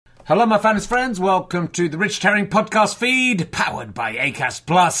Hello, my fans friends. Welcome to the Richard Herring podcast feed, powered by Acast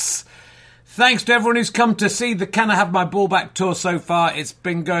Plus. Thanks to everyone who's come to see the Can I Have My Ball Back tour so far. It's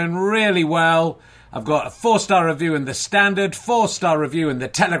been going really well. I've got a 4-star review in The Standard, 4-star review in The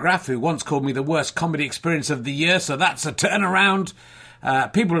Telegraph, who once called me the worst comedy experience of the year, so that's a turnaround.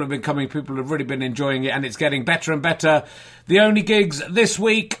 People have been coming, people have really been enjoying it, and it's getting better and better. The only gigs this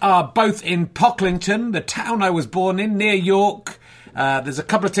week are both in Pocklington, the town I was born in, near York. There's a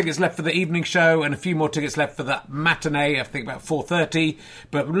couple of tickets left for the evening show and a few more tickets left for the matinee, I think about 4:30.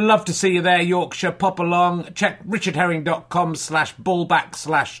 But we'd love to see you there, Yorkshire. Pop along. Check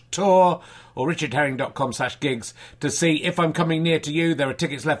richardherring.com/ballback/tour or richardherring.com/gigs to see if I'm coming near to you. There are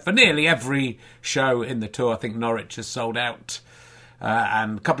tickets left for nearly every show in the tour. I think Norwich has sold out.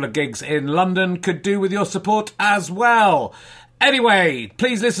 And a couple of gigs in London could do with your support as well. Anyway,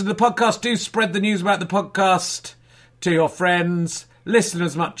 please listen to the podcast. Do spread the news about the podcast to your friends. Listen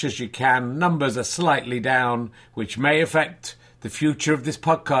as much as you can. Numbers are slightly down, which may affect the future of this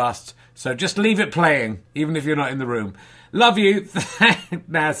podcast. So just leave it playing, even if you're not in the room. Love you.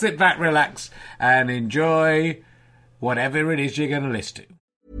 Now sit back, relax, and enjoy whatever it is you're going to listen to.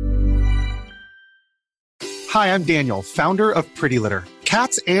 Hi, I'm Daniel, founder of Pretty Litter.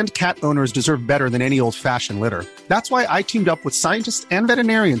 Cats and cat owners deserve better than any old-fashioned litter. That's why I teamed up with scientists and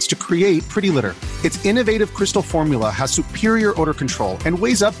veterinarians to create Pretty Litter. Its innovative crystal formula has superior odor control and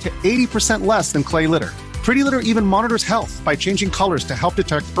weighs up to 80% less than clay litter. Pretty Litter even monitors health by changing colors to help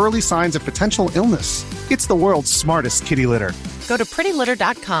detect early signs of potential illness. It's the world's smartest kitty litter. Go to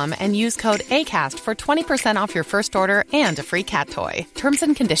prettylitter.com and use code ACAST for 20% off your first order and a free cat toy. Terms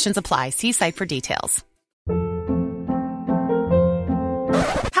and conditions apply. See site for details.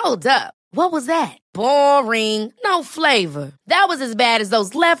 Hold up. What was that? Boring. No flavor. That was as bad as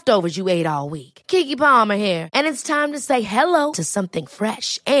those leftovers you ate all week. Keke Palmer here, and it's time to say hello to something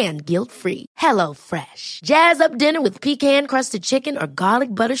fresh and guilt-free. Hello Fresh. Jazz up dinner with pecan-crusted chicken or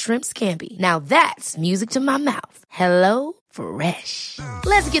garlic butter shrimp scampi. Now that's music to my mouth. Hello Fresh.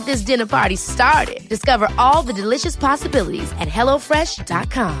 Let's get this dinner party started. Discover all the delicious possibilities at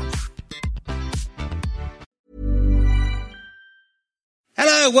HelloFresh.com.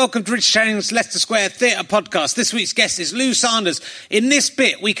 Hello, welcome to Richard Herring's Leicester Square Theatre podcast. This week's guest is Lou Sanders. In this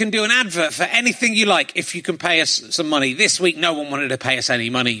bit, we can do an advert for anything you like if you can pay us some money. This week, no one wanted to pay us any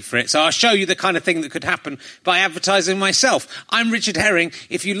money for it, so I'll show you the kind of thing that could happen by advertising myself. I'm Richard Herring.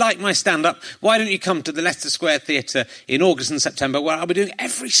 If you like my stand-up, why don't you come to the Leicester Square Theatre in August and September, where I'll be doing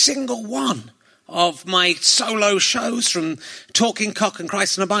every single one of my solo shows, from Talking Cock and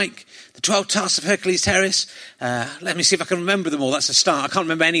Christ on a Bike, the 12 Tasks of Hercules Terrace. Let me see if I can remember them all. That's a start. I can't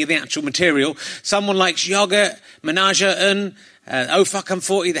remember any of the actual material. Someone Likes Yogurt, Menage a Un, Oh Fuck I'm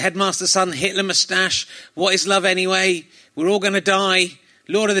 40, The Headmaster's Son, Hitler Moustache, What Is Love Anyway, We're All Gonna Die,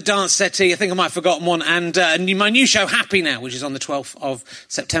 Lord of the Dance Settee, I think I might have forgotten one, and my new show, Happy Now, which is on the 12th of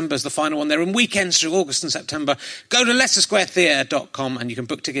September, is the final one there, and weekends through August and September. Go to LeicesterSquareTheatre.com and you can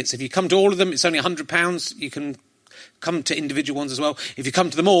book tickets. If you come to all of them, it's only £100. You can come to individual ones as well. If you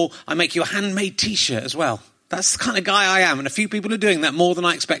come to them all, I make you a handmade T-shirt as well. That's the kind of guy I am, and a few people are doing that more than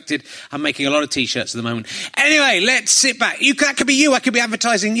I expected. I'm making a lot of T-shirts at the moment. Anyway, let's sit back. That could be you. I could be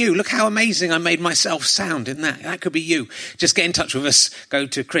advertising you. Look how amazing I made myself sound in that. That could be you. Just get in touch with us. Go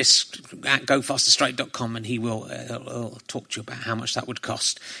to Chris at gofasterstrike.com and he will talk to you about how much that would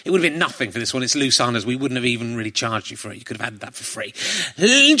cost. It would have been nothing for this one. It's Lou Sanders. We wouldn't have even really charged you for it. You could have had that for free.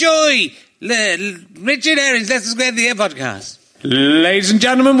 Enjoy Richard Herring's Leicester Square Theatre podcast. Ladies and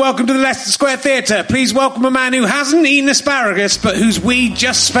gentlemen, welcome to the Leicester Square Theatre. Please welcome a man who hasn't eaten asparagus, but whose weed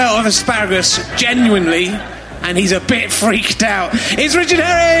just smelled of asparagus genuinely, and he's a bit freaked out. It's Richard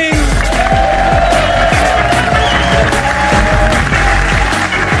Herring!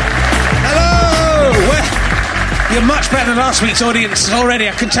 Hello! Well, you're much better than last week's audience already,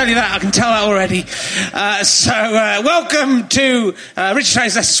 I can tell you that. I can tell that already. Welcome to Richard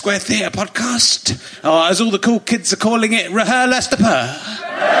Herring's Leicester Square Theatre podcast, or as all the cool kids are calling it, Leicester Purr.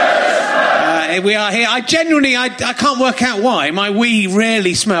 We are here. I can't work out why. My wee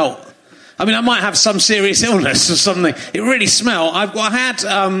really smelt. I mean, I might have some serious illness or something. It really smelled. what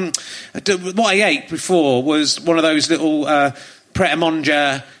I ate before was one of those little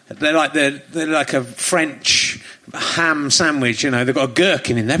Pret-a-Manger. They're like a French ham sandwich, you know. They've got a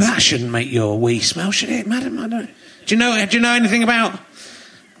gherkin in there, but that shouldn't make your wee smell, should it, madam? I don't. Do you know anything about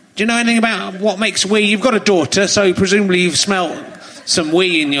what makes wee? You've got a daughter, so presumably you've smelt some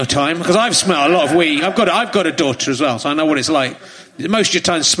wee in your time, because I've smelt a lot of wee. I've got a daughter as well, so I know what it's like. Most of your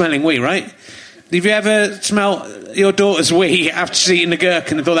time's smelling wee, right? Have you ever smelt your daughter's wee after she's eaten a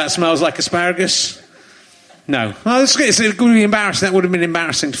gherkin and thought that smells like asparagus? No. Oh, that's good. It's going to be embarrassing. That would have been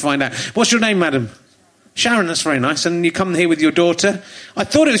embarrassing to find out. What's your name, madam? Sharon, that's very nice. And you come here with your daughter. I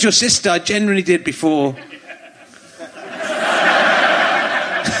thought it was your sister. I genuinely did before.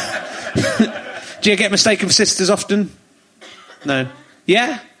 Do you get mistaken for sisters often? No.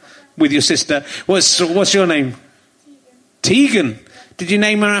 Yeah? With your sister. What's your name? Tegan. Did you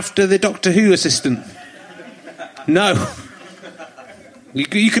name her after the Doctor Who assistant? No. You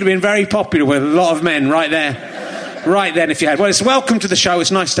could have been very popular with a lot of men right there. Right then, if you had. Well, it's welcome to the show.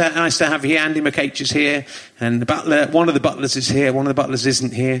 It's nice to have you here. Andy McCage is here, and the butler. One of the butlers is here. One of the butlers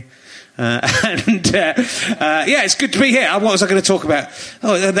isn't here. Yeah, it's good to be here. What was I going to talk about?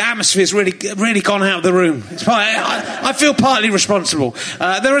 Oh, the atmosphere's really gone out of the room. I feel partly responsible.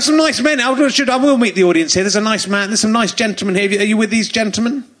 There are some nice men. I will meet the audience here. There's a nice man. There's some nice gentlemen here. Are you with these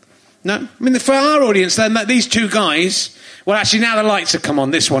gentlemen? No? I mean, for our audience, then, these two guys... Well, actually, now the lights have come on.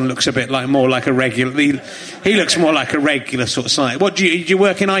 This one looks a bit more like a regular... He looks more like a regular sort of site. What, do you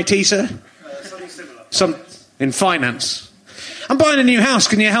work in IT, sir? Something similar. In finance. I'm buying a new house.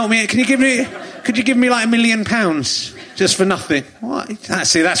 Can you help me? Could you give me like £1 million just for nothing? What?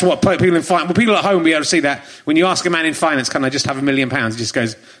 That's what people in finance... Well, people at home will be able to see that. When you ask a man in finance, can I just have £1 million? He just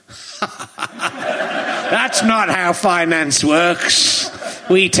goes... That's not how finance works.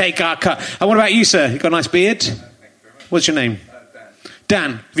 We take our cut. And what about you, sir? You got a nice beard? What's your name?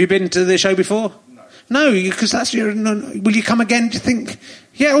 Dan. Have you been to the show before? No, because that's your... No, will you come again, do you think?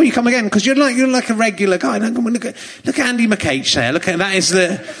 Yeah, will you come again? Because you're like a regular guy. Look at Andy McCage there. Look at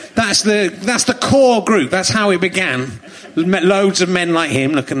that's the core group. That's how it began. Loads of men like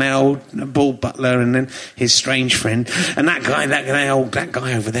him. Look at that old Bull Butler, and then his strange friend, and that guy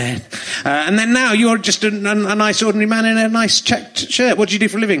over there. And then now you're just a nice ordinary man in a nice checked shirt. What do you do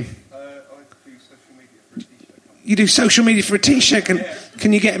for a living? You do social media for a T-shirt.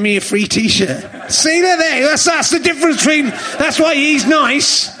 Can you get me a free T-shirt? See there? That's the difference between... That's why he's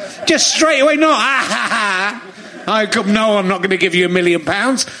nice. Just straight away, no. No, I'm not going to give you £1 million.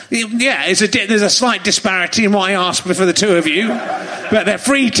 Yeah, there's a slight disparity in what I asked for the two of you. But that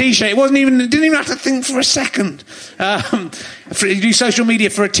free T-shirt, didn't even have to think for a second. You do social media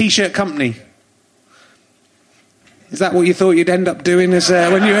for a T-shirt company. Is that what you thought you'd end up doing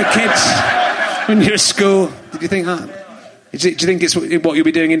when you were kids? When you were at school, did you think that? Do you think it's what you'll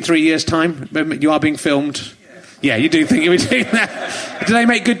be doing in 3 years' time? You are being filmed. Yeah, you do think you'll be doing that. Do they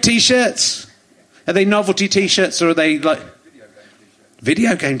make good T-shirts? Are they novelty T-shirts, or are they like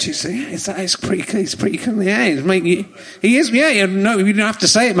video game T-shirts? Yeah, it's pretty cool. Yeah, he is. Yeah, no, you don't have to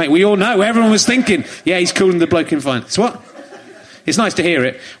say it, mate. We all know. Everyone was thinking, yeah, he's cooler than the bloke in finance. What? It's nice to hear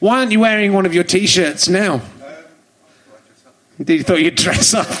it. Why aren't you wearing one of your T-shirts now? You thought you'd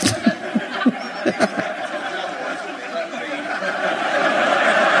dress up.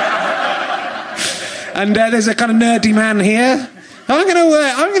 And there's a kind of nerdy man here. I'm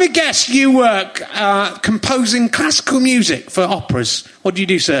going to guess you work composing classical music for operas. What do you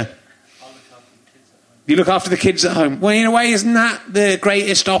do, sir? You look after the kids at home. Well, in a way, isn't that the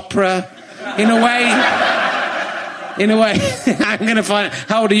greatest opera? In a way, I'm going to find out.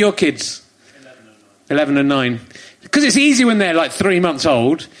 How old are your kids? 11 and 9. Because it's easy when they're like 3 months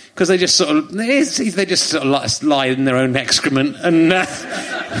old, because they just sort of lie in their own excrement and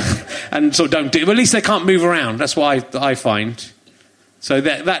sort of don't do. But at least they can't move around. That's why I find. So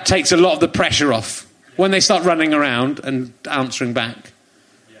that takes a lot of the pressure off when they start running around and answering back.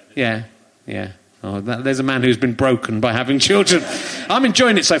 Yeah. Oh, there's a man who's been broken by having children. I'm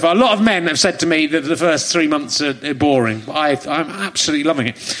enjoying it so far. A lot of men have said to me that the first 3 months are boring. But I'm absolutely loving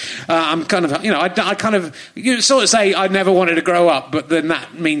it. I'm kind of, you sort of say I never wanted to grow up, but then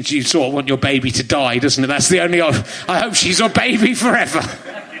that means you sort of want your baby to die, doesn't it? That's the only. I hope she's your baby forever.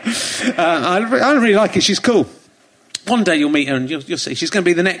 I really like it. She's cool. One day you'll meet her and you'll see. She's going to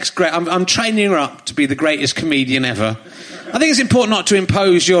be the next great... I'm training her up to be the greatest comedian ever. I think it's important not to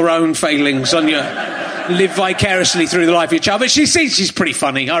impose your own failings on your... Live vicariously through the life of your child. But she's pretty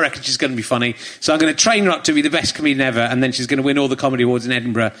funny. I reckon she's going to be funny. So I'm going to train her up to be the best comedian ever, and then she's going to win all the comedy awards in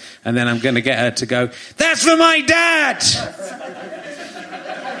Edinburgh, and then I'm going to get her to go, "That's for my dad!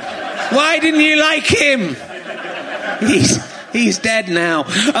 Why didn't you like him? He's dead now."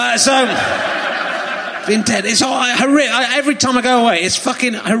 Been dead. It's horrific. Every time I go away, it's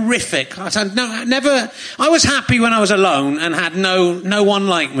fucking horrific. I was happy when I was alone and had no one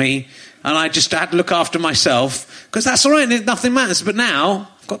like me, and I just had to look after myself, because that's all right, nothing matters. But now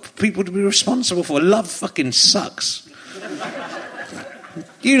I've got people to be responsible for. Love fucking sucks.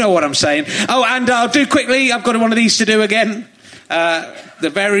 You know what I'm saying. Oh, and I'll do quickly. I've got one of these to do again. The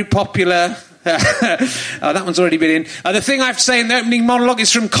very popular. That one's already been in. The thing I have to say in the opening monologue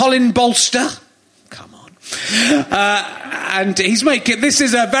is from Colin Bolster. Come on. And he's making... This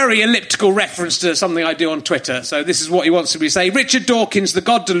is a very elliptical reference to something I do on Twitter. So this is what he wants me to say. Richard Dawkins, The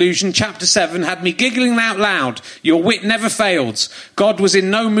God Delusion, Chapter 7, had me giggling out loud. Your wit never fails. God was in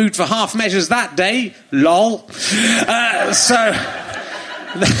no mood for half measures that day. Lol.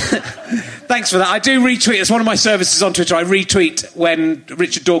 Thanks for that. I do retweet. It's one of my services on Twitter. I retweet when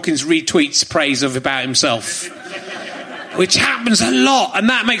Richard Dawkins retweets praise about himself. Which happens a lot, and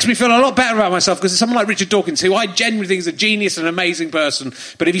that makes me feel a lot better about myself, because someone like Richard Dawkins, who I genuinely think is a genius and an amazing person,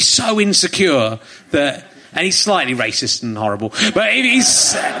 but if he's so insecure that... And he's slightly racist and horrible, but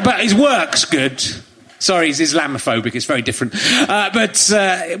his work's good. Sorry, he's Islamophobic. It's very different. But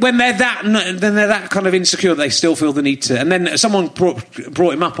when they're that kind of insecure, they still feel the need to. And then someone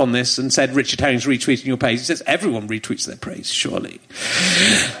brought him up on this and said, Richard Herring's retweeting your praise. He says, everyone retweets their praise, surely.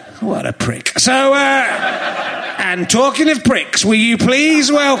 What a prick. So, and talking of pricks, will you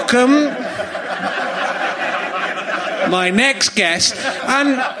please welcome my next guest?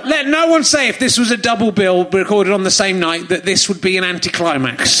 And let no one say, if this was a double bill recorded on the same night, that this would be an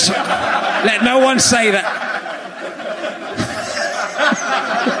anticlimax. Let no one say that.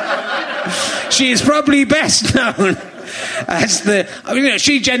 She is probably best known as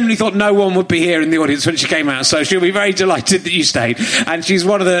she genuinely thought no one would be here in the audience when she came out, so she'll be very delighted that you stayed. And she's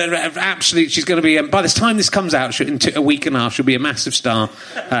one of the she's going to be, by the time this comes out, in a week and a half, she'll be a massive star,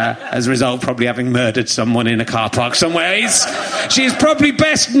 as a result of probably having murdered someone in a car park somewhere. She is probably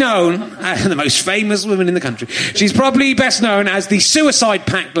best known, the most famous woman in the country, she's probably best known as the suicide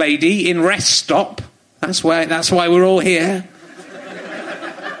pact lady in Rest Stop. That's why we're all here.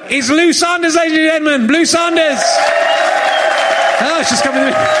 It's Lou Sanders, ladies and gentlemen. Lou Sanders. Oh, she's coming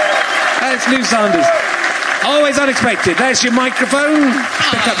in. That's Lou Sanders. Always unexpected. There's your microphone.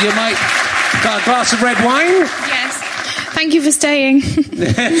 Pick up your mic. Got a glass of red wine? Yes. Thank you for staying.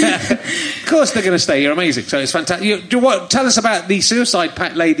 Of course they're going to stay. You're amazing. So it's fantastic. Tell us about the suicide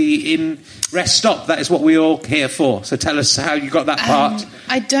pact lady in Rest Stop. That is what we're all here for. So tell us how you got that part.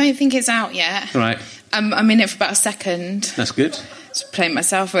 I don't think it's out yet. Right. I'm in it for about a second. That's good. Just playing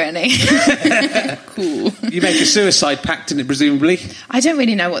myself, really. Cool. You make a suicide pact in it, presumably? I don't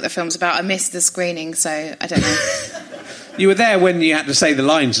really know what the film's about. I missed the screening, so I don't know. You were there when you had to say the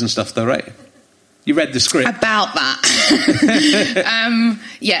lines and stuff, though, right? You read the script. About that.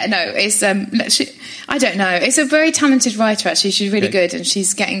 Yeah, no, it's... I don't know. It's a very talented writer, actually. She's really good, and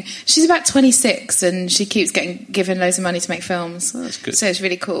she's about 26, and she keeps given loads of money to make films. Oh, that's good. So it's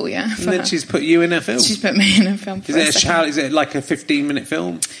really cool, yeah. And then she's put you in a film? She's put me in a film. Is it like a 15-minute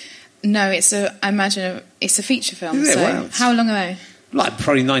film? No, it's a feature film. Is it? So Wow. How long are they? Like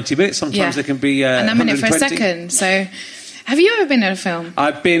probably 90 minutes. Sometimes they can be and I'm in it for a 120. second, so... Have you ever been in a film?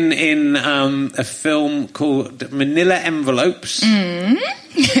 I've been in a film called Manila Envelopes.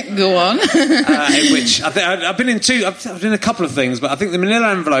 Go on. In which I've been in two. I've been in a couple of things, but I think the Manila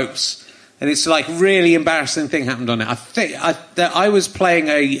Envelopes, and it's like really embarrassing thing happened on it. I think I was playing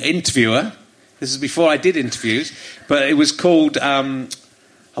a interviewer. This is before I did interviews, but it was called.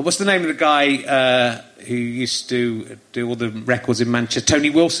 What's the name of the guy who used to do all the records in Manchester?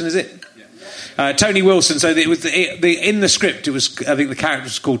 Tony Wilson, is it? Tony Wilson. So it was in the script. It was, I think the character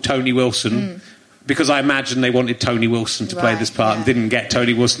was called Tony Wilson because I imagine they wanted Tony Wilson to play this part and didn't get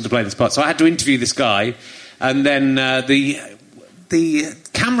Tony Wilson to play this part. So I had to interview this guy, and then the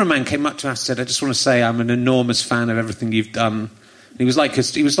cameraman came up to us and said, "I just want to say I'm an enormous fan of everything you've done." He was like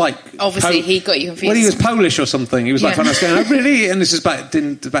obviously he got you confused. Well, he was Polish or something. He was like, when I was going, "Oh, really?" And this is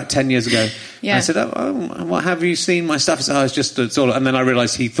about 10 years ago. Yeah. I said, "Oh, what have you seen my stuff?" He said, "Oh, it's just it's all." And then I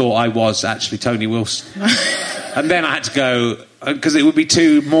realised he thought I was actually Tony Wilson. And then I had to go because it would be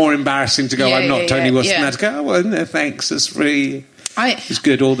too more embarrassing to go. I'm not Tony Wilson. I had to go. Oh, well, no, thanks. It's really. It's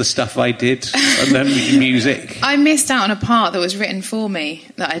good, all the stuff I did, and then music. I missed out on a part that was written for me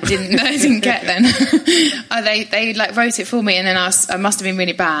that I didn't get then. They wrote it for me, and then I must have been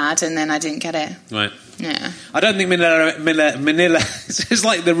really bad, and then I didn't get it. Right. Yeah. I don't think Manila it's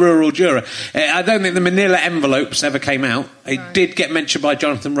like the rural juror. I don't think the Manila Envelopes ever came out. It did get mentioned by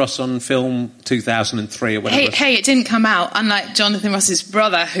Jonathan Ross on film 2003 or whatever. Hey, it didn't come out, unlike Jonathan Ross's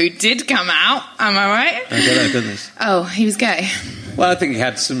brother, who did come out. Am I right? I don't know, didn't he? Oh, he was gay. Well, I think he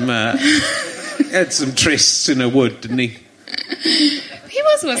had some trysts in a wood, didn't he? He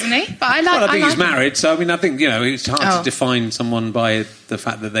was, wasn't he? But I think he's married, so I mean, I think it's hard to define someone by the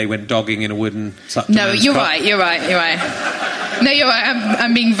fact that they went dogging in a wood and sucked. No, you're right. No, you're right.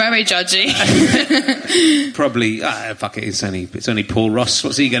 I'm being very judgy. Probably, fuck it. It's only Paul Ross.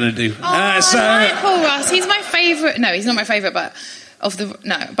 What's he going to do? I like Paul Ross. He's my favourite. No, he's not my favourite, but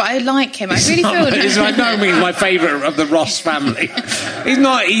but I like him. I really feel. He's by no means my favourite of the Ross family. He's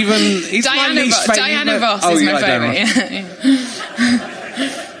not even. He's Diana my least favourite. Diana Ross is my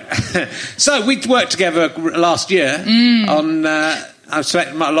favourite. So we worked together last year on. I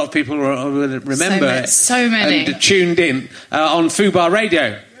suspect a lot of people will remember so many. And tuned in on Fubar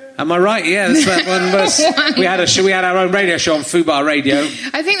Radio. Am I right? Yeah, that's that one. We had our own radio show on Fubar Radio.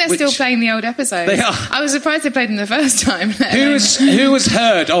 I think they're still playing the old episodes. They are. I was surprised they played them the first time. Who has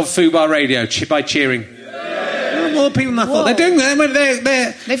heard of Fubar Radio by cheering? More people than I thought. They're doing that.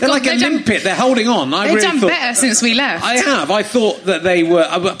 They're like a limpet. They're holding on. They've done better since we left. I have. I thought that they were...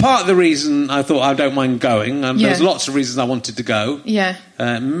 part of the reason I thought I don't mind going, and there's lots of reasons I wanted to go. Yeah.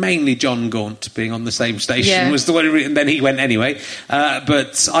 Mainly John Gaunt being on the same station was the one, and then he went anyway.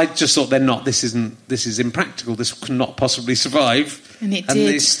 But I just thought this is impractical. This could not possibly survive. And it did.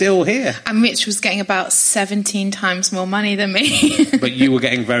 And it's still here. And Rich was getting about 17 times more money than me. But you were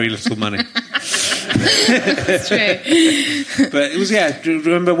getting very little money. That's true. But it was, do you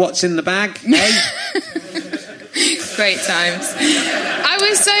remember what's in the bag? Great times. I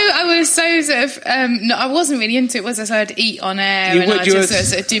was so sort of no, I wasn't really into it, was I? So I'd eat on air I'd just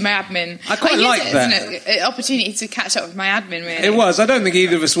sort of do my admin. I quite like that. Isn't it? An opportunity to catch up with my admin, really. It was. I don't think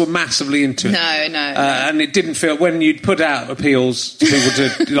either of us were massively into it. No. And it didn't feel, when you'd put out appeals to people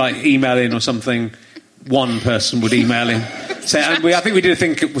to like email in or something, one person would email in. I think we did a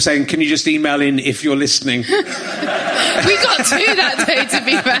thing saying, can you just email in if you're listening? We got to that day, to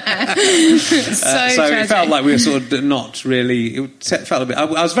be fair. So it felt like we were sort of not really... It felt a bit... I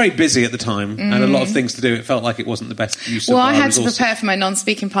was very busy at the time and a lot of things to do. It felt like it wasn't the best use of our resources. I had to prepare for my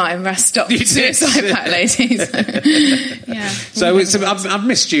non-speaking part in Rest Stop Suicide Pact Ladies. Yeah. So I've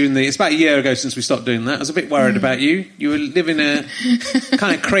missed you. It's about a year ago since we stopped doing that. I was a bit worried about you. You were living a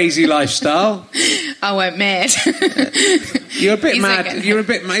kind of crazy lifestyle. I went mad. You're a bit mad. You're a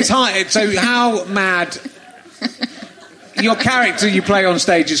bit mad. It's hard. So how mad... Your character you play on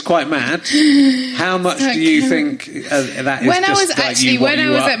stage is quite mad. How much do you think that is? When I was at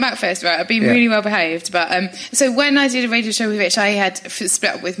MacFest, right, I've been really well behaved. But so when I did a radio show with Rich, I had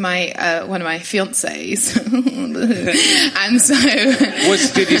split up with my one of my fiancés, and so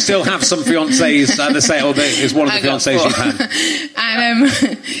did you still have some fiancés at the set, or is one of the fiancés you've had?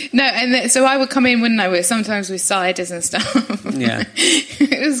 And so I would come in, wouldn't I? Sometimes with ciders and stuff. Yeah,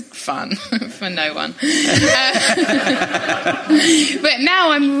 it was fun for no one. But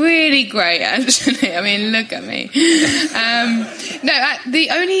now I'm really great, actually. I mean, look at me. The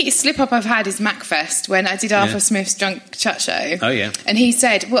only slip-up I've had is MacFest, when I did Arthur Smith's Drunk Chat Show. Oh, yeah. And he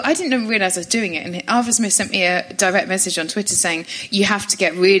said, well, I didn't realise I was doing it. And Arthur Smith sent me a direct message on Twitter saying, you have to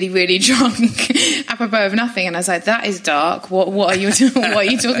get really, really drunk, apropos of nothing. And I was like, that is dark. What are you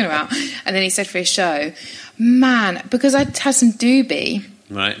talking about? And then he said for his show, man, because I'd had some doobie.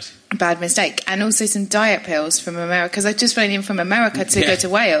 Right. Bad mistake. And also some diet pills from America, because I'd just flown in from America to go to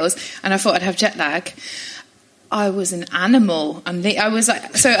Wales, and I thought I'd have jet lag. I was an animal. I was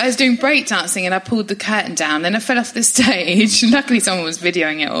doing breakdancing, and I pulled the curtain down, then I fell off the stage. Luckily someone was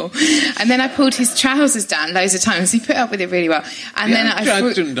videoing it all. And then I pulled his trousers down loads of times. He put up with it really well. And then I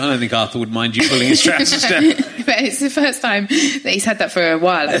don't think Arthur would mind you pulling his trousers down. But it's the first time that he's had that for a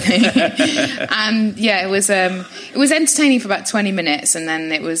while, I think. And it was entertaining for about 20 minutes, and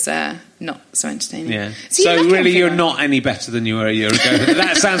then it was not so entertaining. Yeah. So really, you're not any better than you were a year ago.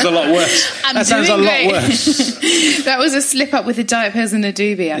 That sounds a lot worse. That sounds a lot worse. That was a slip up with the diet pills and the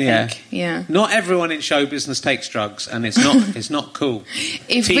doobie, I think. Yeah. Not everyone in show business takes drugs, and it's not cool.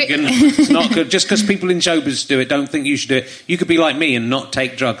 Tegan, it's not good. Just because people in show business do it, don't think you should do it. You could be like me and not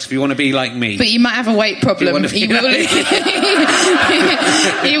take drugs if you want to be like me. But you might have a weight problem. You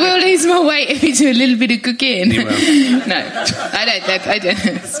will lose more weight if you do a little bit of cooking. You will. No, I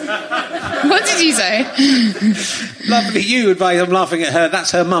don't. What did you say? Lovely. You advise. I'm laughing at her.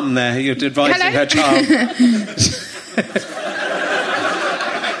 That's her mum there. You're advising her child.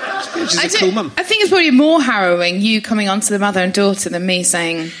 She's a cool mum. I think it's probably more harrowing you coming onto the mother and daughter than me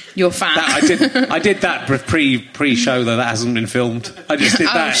saying you're fat. I did that pre-show, though. That hasn't been filmed. I just did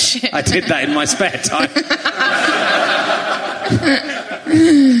that. Shit. I did that in my spare time.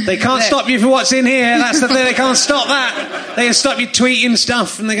 They can't stop you for what's in here. That's the thing. They can't stop that. They can stop you tweeting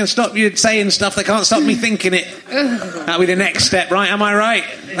stuff, and they can stop you saying stuff. They can't stop me thinking it. That'll be the next step, right? Am I right?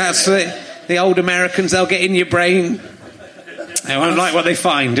 That's the old Americans. They'll get in your brain. They won't like what they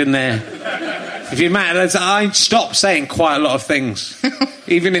find in there. If you matter, I stop saying quite a lot of things.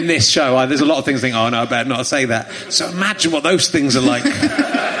 Even in this show, there's a lot of things I think, oh no, I better not say that. So imagine what those things are like.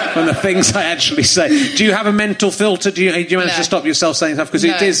 from the things I actually say. Do you have a mental filter? Do you manage to stop yourself saying stuff? Because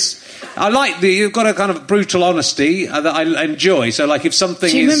it is... I like you've got a kind of brutal honesty that I enjoy. So, like, if something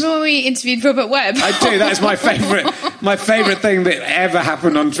Do you remember when we interviewed Robert Webb? I do. That is my favourite thing that ever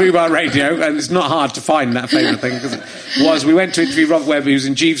happened on Three Bar Radio, and it's not hard to find that favourite thing, because it was we went to interview Robert Webb, who was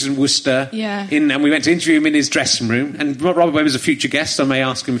in Jeeves and Wooster, and we went to interview him in his dressing room, and Robert Webb is a future guest, so I may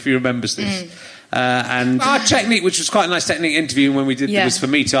ask him if he remembers this. And our technique, which was quite a nice technique interviewing when we did, was for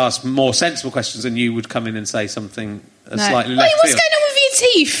me to ask more sensible questions, and you would come in and say something slightly left what's field. going on with your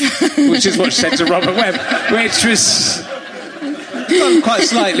teeth? Which is what she said to Robert Webb, which was quite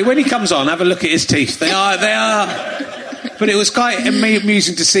slightly. When he comes on, have a look at his teeth. They are. But it was quite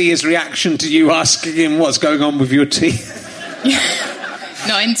amusing to see his reaction to you asking him what's going on with your teeth.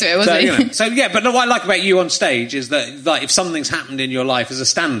 Not into it, was he? But what I like about you on stage is that, like, if something's happened in your life as a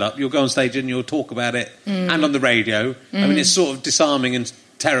stand-up, you'll go on stage and you'll talk about it, and on the radio. I mean, it's sort of disarming and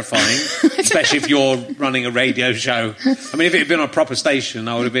terrifying, especially if you're running a radio show. I mean, if it had been on a proper station,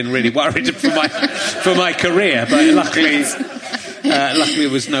 I would have been really worried for my career. But luckily,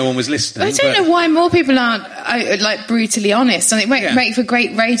 no one was listening. I don't know why more people aren't like brutally honest. And it might make for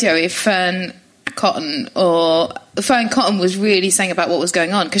great radio if Fern Cotton was really saying about what was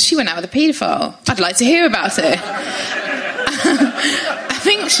going on, because she went out with a paedophile. I'd like to hear about it. I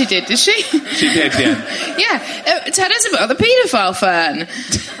think she did she? She did, yeah. Yeah, tell us about the paedophile, Fern,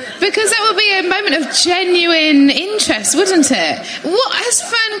 because that would be a moment of genuine interest, wouldn't it? What has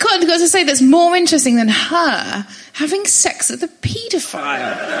Fern Cotton got to say that's more interesting than her having sex with a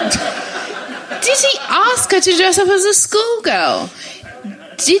paedophile? Did he ask her to dress up as a schoolgirl?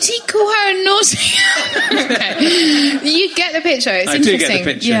 Did he call her a naughty? Okay. You get the picture. It's interesting. I do get the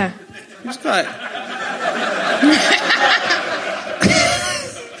picture. Yeah. It's quite...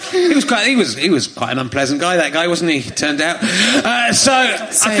 He was quite an unpleasant guy, that guy, wasn't he? Turned out. I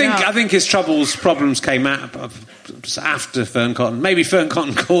think his problems came out after Fern Cotton. Maybe Fern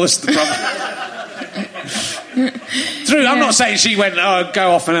Cotton caused the problem. I'm not saying she went,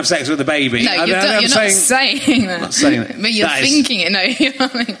 go off and have sex with a baby. No, you're not saying that. I'm not saying that. But you're thinking it. No, you're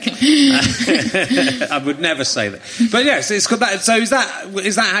not thinking. I would never say that. But yes, it's got that. So is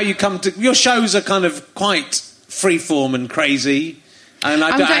that how you come to... Your shows are kind of quite freeform and crazy. And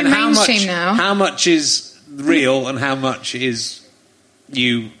I'm going mainstream now. How much is real and how much is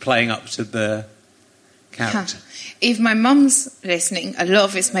you playing up to the character? If my mum's listening, a lot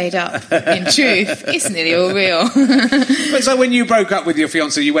of it's made up. In truth, it's nearly all real. But so when you broke up with your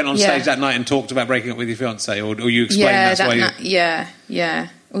fiancé, you went on stage that night and talked about breaking up with your fiancé, or you explained that's why you... Yeah.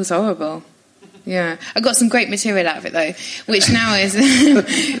 It was horrible. Yeah, I got some great material out of it though, which now is,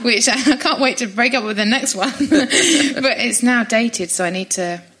 which I can't wait to break up with the next one. But it's now dated, so I need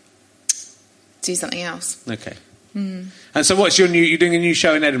to do something else. Okay. And so what's you're doing a new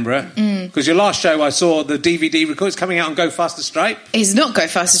show in Edinburgh? Because your last show, I saw the DVD record, it's coming out on Go Faster Stripe. It's not Go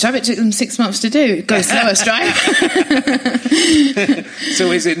Faster Stripe, it took them 6 months to do. Go Slower Stripe. So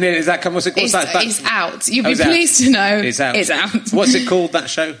what's that? It's out. You'll be pleased to know it's out. It's out. What's it called, that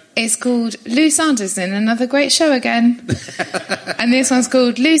show? It's called Lou Sanders in Another Great Show Again. And this one's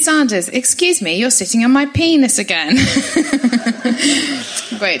called Lou Sanders, excuse me, you're sitting on my penis again.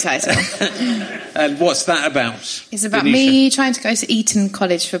 Great title. And what's that about? It's about me trying to go to Eton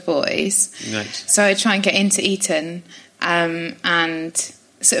College for Boys. Right. So I try and get into Eton and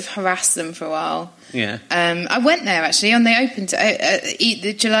sort of harass them for a while. Yeah. I went there actually, and they opened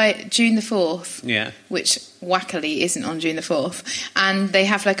June the 4th. Yeah. Which wackily isn't on June the 4th. And they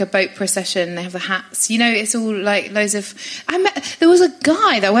have like a boat procession. They have the hats. You know, it's all like loads of. There was a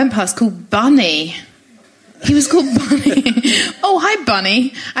guy that went past called Bunny. He was called Bunny. Oh, hi,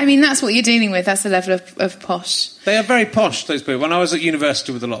 Bunny. I mean, that's what you're dealing with. That's the level of posh. They are very posh, those people. When I was at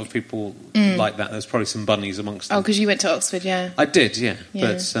university with a lot of people like that, there's probably some bunnies amongst them. Oh, because you went to Oxford, yeah. I did, yeah.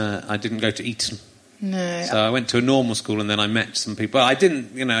 But I didn't go to Eton. No. So I went to a normal school and then I met some people. I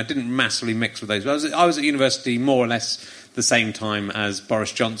didn't massively mix with those. I was at university more or less the same time as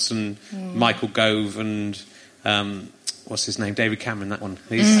Boris Johnson, Michael Gove and... what's his name? David Cameron, that one.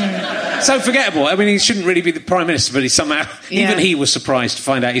 He's so forgettable. I mean, he shouldn't really be the Prime Minister, but he somehow... Even he was surprised to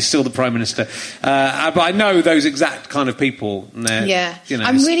find out he's still the Prime Minister. But I know those exact kind of people. And they're,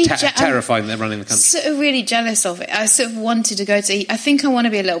 I'm really terrifying they're running the country. Sort of really jealous of it. I sort of wanted to go to Eton. I think I want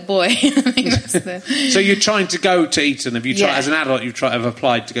to be a little boy. I think that's So you're trying to go to Eton. Have you tried, as an adult, have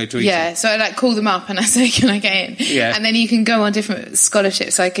applied to go to Eton? Yeah, so I call them up and I say, can I get in? Yeah. And then you can go on different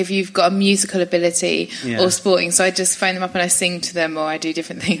scholarships, like if you've got a musical ability or sporting. So I just phone them them up and I sing to them or I do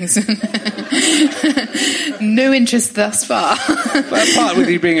different things. No interest thus far. But apart with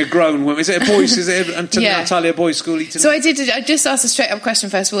you being a grown woman, is it a boys? Is it Natalia a boys' school? So I just asked a straight up question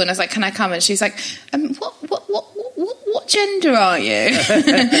first of all, and I was like, "Can I come?" And she's like, "What gender are you?"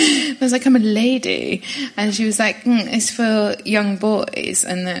 I was like, "I'm a lady," and she was like, "It's for young boys."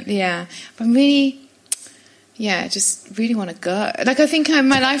 And that, but I'm really. Yeah, I just really want to go. Like, I think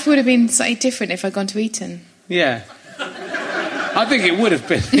my life would have been slightly different if I'd gone to Eton. Yeah. I think it would have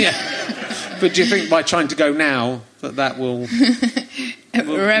been, yeah. But do you think by trying to go now that will...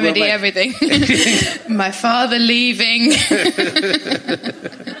 remedy everything? My father leaving.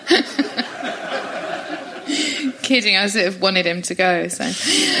 Kidding, I sort of wanted him to go, so...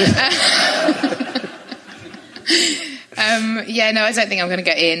 no, I don't think I'm going to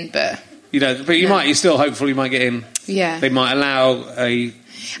get in, but... You don't, but you're still hopeful you might get in. Yeah. They might allow a...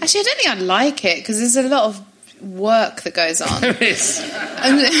 Actually, I don't think I'd like it, because there's a lot of work that goes on. There is.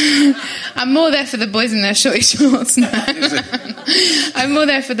 I'm more there for the boys in their shorty shorts now. I'm more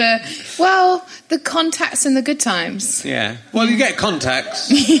there for the contacts and the good times. Yeah. Well, you get contacts.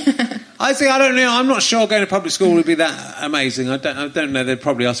 Yeah. I don't know. I'm not sure going to public school would be that amazing. I don't know. There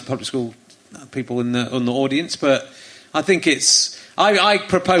probably are some public school people on the audience, but I think it's... I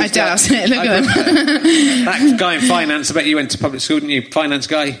proposed... I doubt it. Look at him. That guy in finance, I bet you went to public school, didn't you? Finance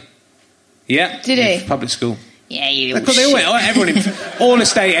guy? Yeah. Did he? Public school. Yeah, you... Because they all went, all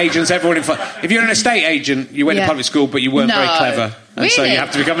estate agents, everyone in... If you're an estate agent, you went to public school, but you weren't very clever. And so you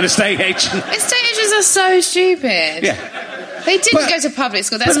have to become an estate agent. Estate agents are so stupid. Yeah. They didn't go to public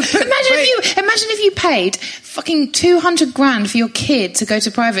school. Imagine if you paid fucking $200,000 for your kid to go to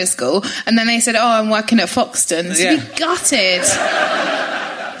private school, and then they said, "Oh, I'm working at Foxtons." Yeah. You'd be gutted.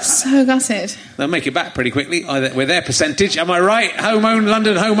 So gutted. They'll make it back pretty quickly with their percentage. Am I right?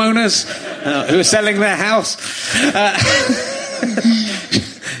 London homeowners who are selling their house.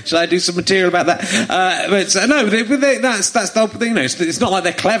 Shall I do some material about that? That's the thing. It's not like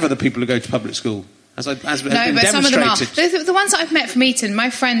they're clever, the people who go to public school. As been but demonstrated. Some of them are. The ones that I've met from Eton, my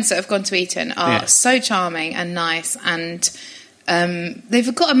friends that have gone to Eton are so charming and nice, and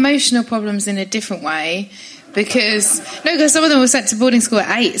they've got emotional problems in a different way. Because some of them were sent to boarding school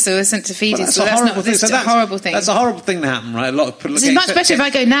at 8, so were sent to feeding school. That's a horrible thing. That's a horrible thing to happen, right? A lot of people. It's much better if I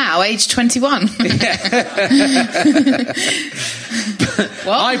go now, age 21.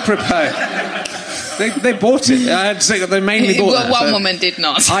 I propose. They bought it. They mainly bought it. One woman did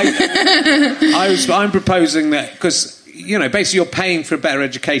not. I'm proposing that because basically you're paying for a better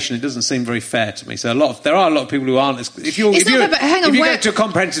education. It doesn't seem very fair to me. So there are a lot of people who aren't. If you go to a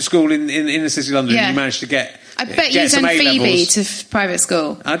comprehensive school in inner city London, and you manage to get. I bet you send Phoebe to private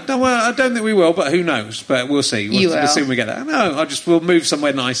school. I don't think we will, but who knows? But we'll see. We'll see when we get there. No, we'll move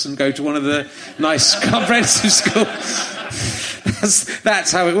somewhere nice and go to one of the nice comprehensive schools.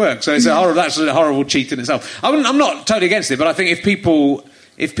 That's how it works. So that's a horrible cheat in itself. I'm not totally against it, but I think if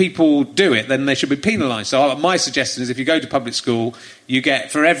people do it, then they should be penalised. So my suggestion is if you go to public school, you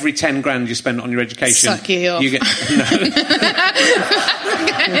get, for every $10,000 you spend on your education... Suck you off. You get... No. No.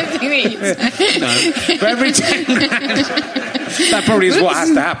 For every $10,000... That probably is what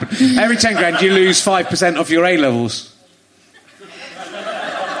has to happen. Every $10,000 you lose 5% off your A-levels.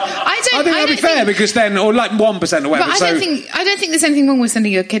 I think that'd be fair because then, or like 1% or whatever. But I don't think there's anything wrong with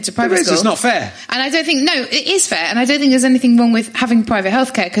sending your kid to private school. It's not fair. And I don't think, it is fair. And I don't think there's anything wrong with having private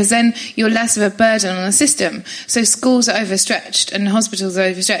healthcare because then you're less of a burden on the system. So schools are overstretched and hospitals are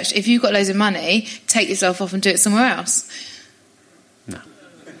overstretched. If you've got loads of money, take yourself off and do it somewhere else. No.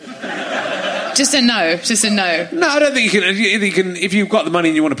 Just a no. No, I don't think you can. If you've got the money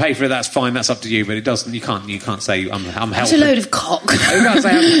and you want to pay for it, that's fine. That's up to you. But it doesn't. You can't say I'm helping. It's a load of cock. You can't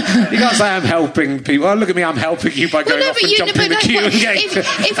say I'm helping people. Oh, look at me, I'm helping you by going off and jumping in the queue and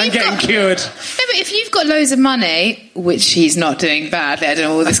getting cured. No, but if you've got loads of money, which he's not doing badly, I don't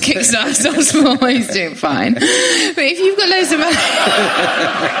know all this Kickstarter stuff's for. He's doing fine. But if you've got loads of money,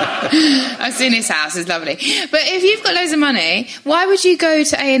 I've seen his house. It's lovely. But if you've got loads of money, why would you go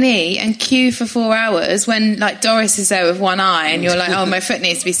to A&E and queue for 4 hours when like Doris is there with one eye and you're like, oh, my foot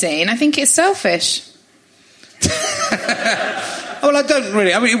needs to be seen? I think it's selfish. Well, I don't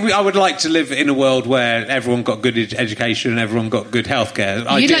really. I mean, I would like to live in a world where everyone got good education and everyone got good healthcare.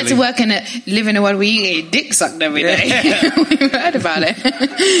 You'd like to live in a world where you get your dick sucked every day. Yeah. We've heard about it.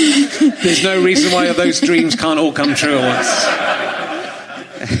 There's no reason why those dreams can't all come true at once.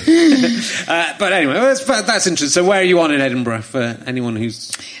 But anyway, that's interesting. So where are you on in Edinburgh for anyone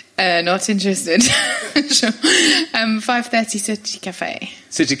who's... Not interested. Sure. 5:30 City Cafe.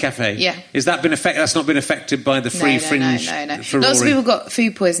 City Cafe. Yeah. Is that been affected? That's not been affected by the free fringe. No. furore? Lots of people got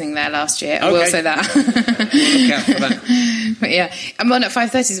food poisoning there last year. I will say that. We'll look out for that. But yeah, I'm on at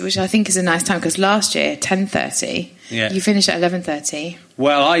 5:30, which I think is a nice time because last year 10:30. Yeah. You finished at 11:30.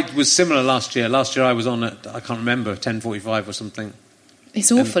 Well, I was similar last year. Last year I was on at, I can't remember, 10:45 or something. It's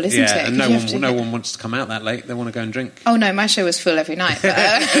awful, isn't it? Yeah, and no one wants to come out that late. They want to go and drink. Oh no, my show was full every night. But,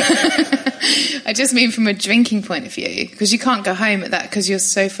 I just mean from a drinking point of view, because you can't go home at that because you're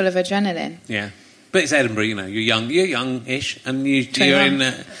so full of adrenaline. Yeah, but it's Edinburgh. You're young-ish, and you're in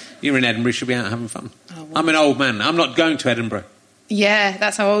Edinburgh. You should be out having fun. Oh, wow. I'm an old man. I'm not going to Edinburgh. Yeah,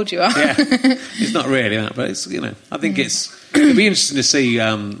 that's how old you are. Yeah, it's not really that, but it's I think it'll be interesting to see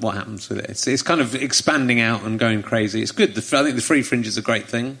what happens with it. It's kind of expanding out and going crazy. It's good. I think the Free Fringe is a great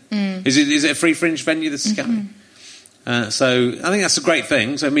thing. Is it a Free Fringe venue that's going? So I think that's a great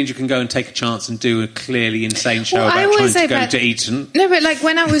thing. So it means you can go and take a chance and do a clearly insane show about trying to go to Eton. No, but like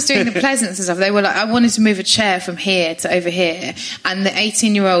when I was doing the Pleasance and stuff, they were like, I wanted to move a chair from here to over here, and the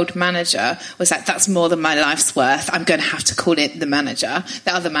 18-year-old manager was like, that's more than my life's worth. I'm going to have to call it the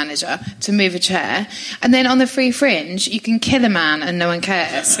other manager, to move a chair. And then on the Free Fringe, you can kill a man and no one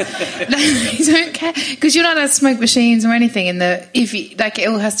cares. You don't care because you're not allowed to smoke machines or anything. It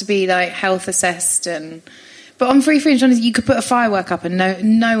all has to be like health assessed and. But on Free Fringe, you could put a firework up and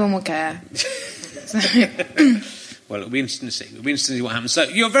no one will care. Well, it'll be interesting to see. It'll be interesting to see what happens. So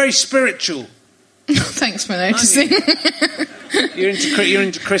you're very spiritual. Thanks for noticing. You're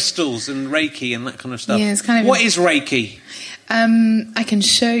into crystals and Reiki and that kind of stuff. Yeah, it's kind of. What is Reiki? I can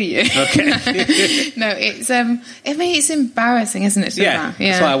show you. Okay. No, it's. It's embarrassing, isn't it? Yeah,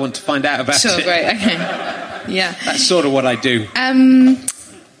 that's why I want to find out about it. Sure, great, okay. Yeah, that's sort of what I do.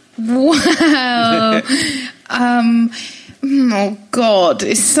 Wow. Oh God,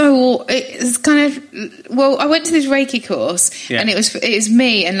 it's kind of. Well, I went to this Reiki course, and it was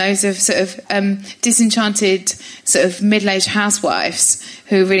me and loads of sort of disenchanted sort of middle-aged housewives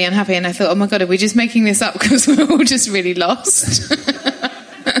who were really unhappy, and I thought, oh my God, are we just making this up because we're all just really lost?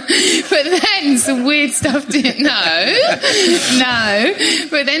 But then some weird stuff did. No.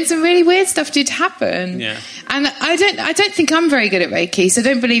 But then some really weird stuff did happen. Yeah. And I don't think I'm very good at Reiki, so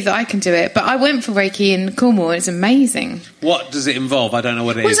don't believe that I can do it. But I went for Reiki in Cornwall, and it's amazing. What does it involve? I don't know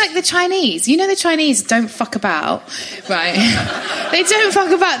what it is. It's like the Chinese. You know, the Chinese don't fuck about, right? They don't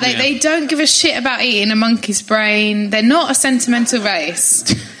fuck about. They don't give a shit about eating a monkey's brain. They're not a sentimental race.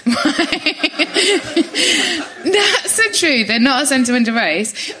 That's the truth. They're not a sentimental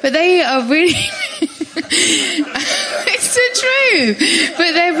race, but they are really. It's the truth,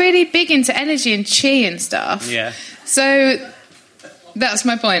 but they're really big into energy and chi and stuff. Yeah. So that's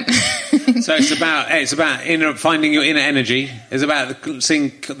my point. So it's about finding your inner energy. It's about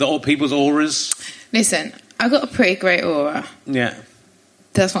seeing all people's auras. Listen, I've got a pretty great aura. Yeah.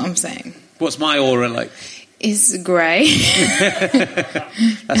 That's what I'm saying. What's my aura like? It's grey.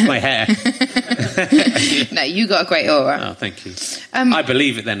 That's my hair. No, you got a great aura. Oh, thank you. I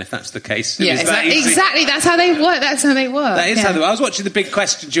believe it then, if that's the case. Yeah, exactly. That's how they work. That is how they work. I was watching The Big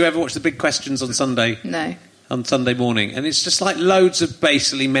Questions. Do you ever watch The Big Questions on Sunday? No. On Sunday morning. And it's just like loads of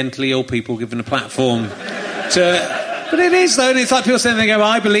basically mentally ill people given a platform to... But it is, though, and it's like people saying, they go,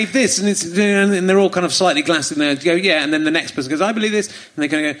 I believe this, and they're all kind of slightly glassed in there. Go, yeah, and then the next person goes, I believe this, and they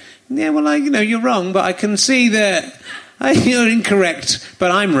kind of go, yeah, well, you're wrong, but I can see that you're incorrect,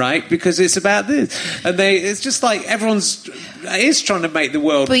 but I'm right because it's about this. And it's just like everyone's is trying to make the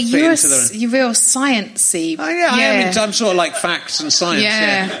world fit into their... you're real sciencey. Oh, yeah, I am. I'm sort of like facts and science,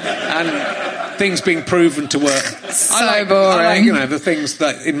 and things being proven to work. So boring. I like, the things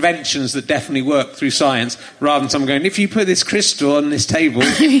inventions that definitely work through science, rather than someone going, if you put this crystal on this table,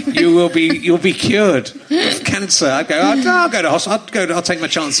 you'll be cured of cancer. I'd go, I'll go to hospital. I'll take my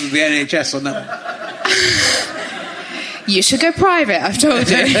chances with the NHS on that. You should go private, I've told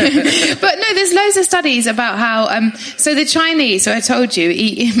you. But no, there's loads of studies about how... so the Chinese, so I told you,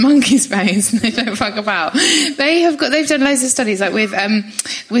 eat monkey's brains. They don't fuck about. They've done loads of studies, like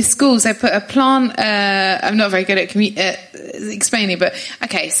with schools. They put a plant... I'm not very good at explaining, but...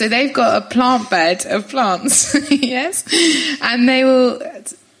 Okay, so they've got a plant bed of plants, yes? And they will...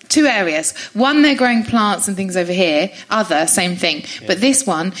 2 areas. One, they're growing plants and things over here. Other, same thing. Yeah. But this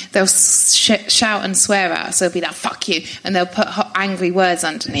one, they'll shout and swear at. So they'll be like, fuck you. And they'll put angry words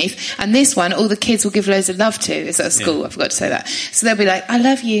underneath. And this one, all the kids will give loads of love to. It's at school, I forgot to say that. So they'll be like, I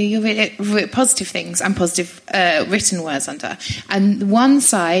love you. You're really positive things and positive written words under. And one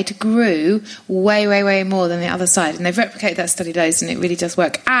side grew way, way, way more than the other side. And they've replicated that study loads and it really does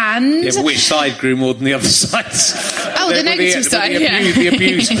work. And... Yeah, but which side grew more than the other side? Oh, the negative side, The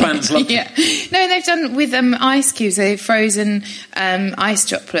abused plants love yeah. No, they've done with ice cubes. They've frozen ice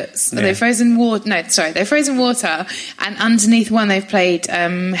droplets. Yeah. They've frozen water. No, sorry, they've frozen water, and underneath one they've played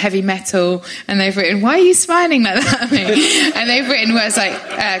heavy metal, and they've written, "Why are you smiling like that at me?" And they've written words like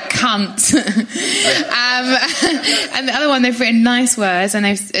 "cunt," and the other one they've written nice words, and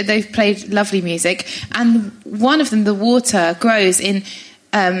they've played lovely music. And one of them, the water grows in.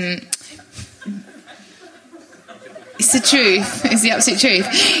 It's the truth. It's the absolute truth.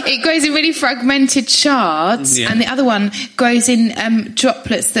 It grows in really fragmented shards, and the other one grows in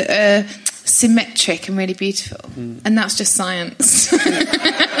droplets that are symmetric and really beautiful. And that's just science.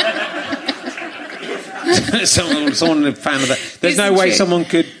 someone a fan of that. There's no way someone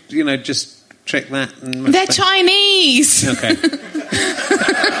could, just trick that. They're Chinese. Okay.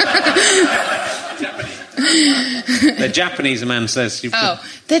 They're Japanese, a man says.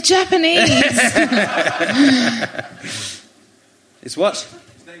 They're Japanese. It's what?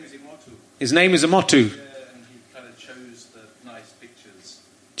 His name is Imotu. His name is Imotu. And he kind of chose the nice pictures.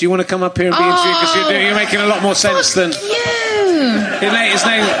 Do you want to come up here and be introduced? Because you're making a lot more sense than... His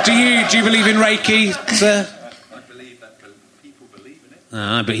name... Do you believe in Reiki, sir? I believe that people believe in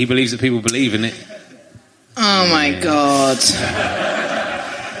it. But he believes that people believe in it. Oh, my God.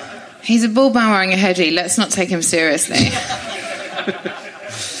 He's a ball man wearing a hoodie. Let's not take him seriously.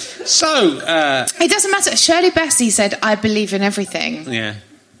 So... it doesn't matter. Shirley Bassey said, "I believe in everything." Yeah.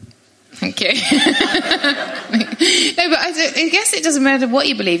 Thank you. No, but I guess it doesn't matter what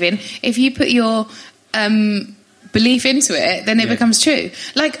you believe in. If you put your belief into it, then it becomes true.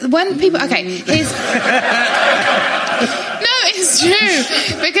 Like, when people... Okay, here's... No, it's true.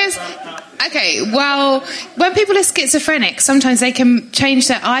 Because... Okay, well, when people are schizophrenic, sometimes they can change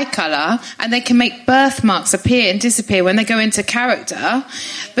their eye colour and they can make birthmarks appear and disappear when they go into character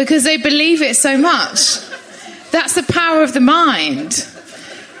because they believe it so much. That's the power of the mind.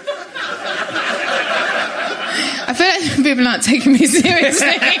 I feel like people aren't taking me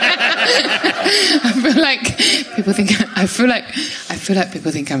seriously. I feel like people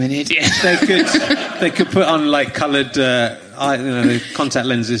think I'm an idiot. They could put on like coloured, the contact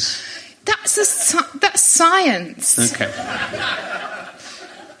lenses. That's science. Okay.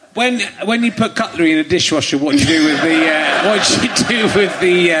 When you put cutlery in a dishwasher, what do you do with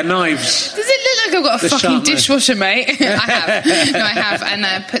the knives? Does it look like I've got a fucking dishwasher, mate? I have, and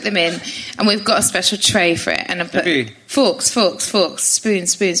I put them in, and we've got a special tray for it, and I put forks,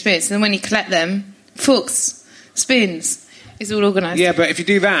 spoons, and then when you collect them, forks, spoons, it's all organised. Yeah, but if you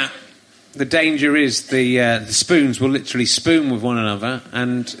do that, the danger is the spoons will literally spoon with one another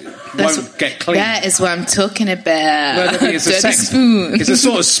and won't get clean. That is what I'm talking about. Well, it's a spoon. It's a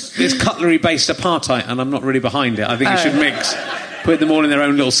sort of it's cutlery-based apartheid, and I'm not really behind it. I think you should mix. Put them all in their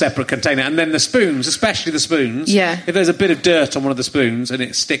own little separate container. And then the spoons, especially the spoons, if there's a bit of dirt on one of the spoons and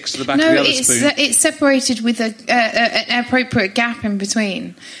it sticks to the back of the other spoon... it's separated with an appropriate gap in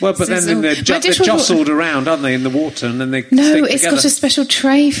between. Well, but then they're jostled around, aren't they, in the water, and then they stick it's together. Got a special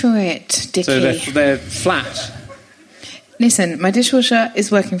tray for it, Dickie. So they're flat. Listen, my dishwasher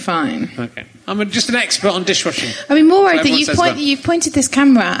is working fine. Okay. I'm just an expert on dishwashing. I'd be more worried that you've pointed this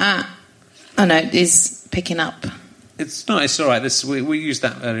camera at... Oh, no, it is picking up. It's all right. We used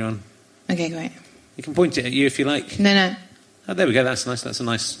that earlier on. Okay, great. You can point it at you if you like. No. Oh, there we go. That's nice. That's a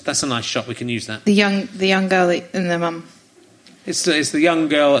nice shot. We can use that. The young girl and the mum. It's the young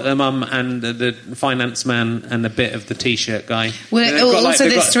girl, the mum, and the finance man, and a bit of the t-shirt guy. Well,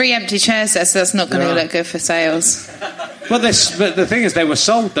 there's 3 empty chairs there, so that's not going to look good for sales. Well, but the thing is, they were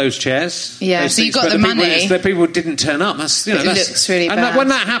sold, those chairs. Yeah, so you got the money. The people didn't turn up. It looks really bad. When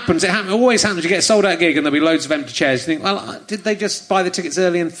that happens, it always happens. You get a sold-out gig and there'll be loads of empty chairs. You think, well, did they just buy the tickets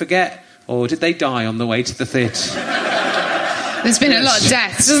early and forget? Or did they die on the way to the theatre? There's been a lot of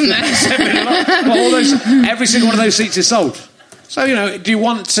deaths, hasn't there? There's been a lot. Well, every single one of those seats is sold. So, do you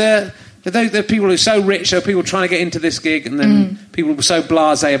want... the people who are so rich, so people trying to get into this gig, and then people are so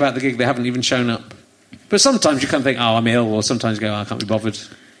blasé about the gig they haven't even shown up. But sometimes you kind of think, I'm ill, or sometimes you go, I can't be bothered.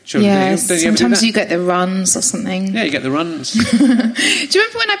 Sure, sometimes you get the runs or something. Yeah, you get the runs. Do you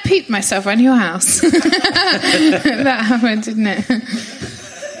remember when I peeped myself around your house? That happened, didn't it?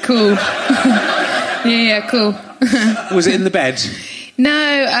 Cool. Yeah, cool. Was it in the bed?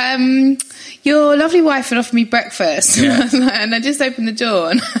 No, your lovely wife had offered me breakfast, and I just opened the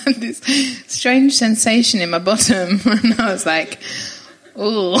door and I had this strange sensation in my bottom, and I was like,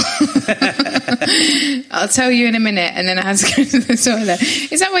 ooh. I'll tell you in a minute, and then I had to go to the toilet.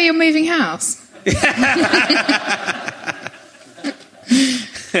 Is that why you're moving house?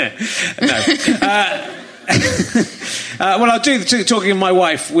 No. Well, I'll do talking of my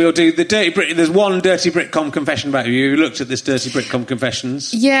wife. We'll do the Dirty Brit. There's one Dirty Britcom confession about you. You looked at this Dirty Britcom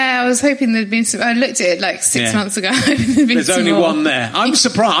confessions. Yeah, I was hoping there'd been some. I looked at it like 6 months ago. There's only one there. I'm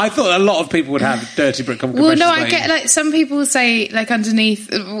surprised. I thought a lot of people would have Dirty Britcom confessions. Well, no, I get like some people say like underneath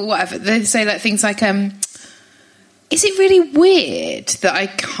whatever they say like things like is it really weird that I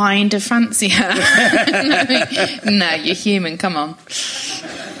kind of fancy her? No, you're human. Come on.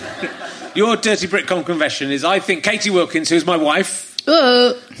 Your Dirty Britcom confession is: I think Katie Wilkins, who's my wife,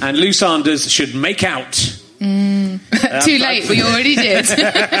 and Lou Sanders should make out. Too late. We already did,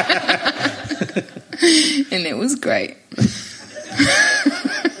 and it was great.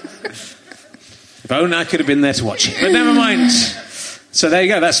 If only I could have been there to watch it, but never mind. So there you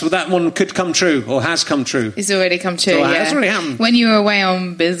go. That one could come true, or has come true. It's already come true. Yeah, it's already happened. When you were away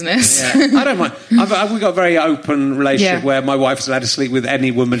on business. Yeah. I don't mind. We've got a very open relationship where my wife's allowed to sleep with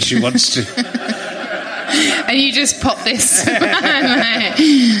any woman she wants to. And you just pop this.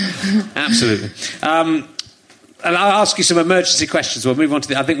 Absolutely. And I'll ask you some emergency questions. We'll move on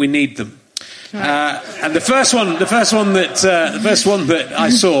to I think we need them. And the first one that I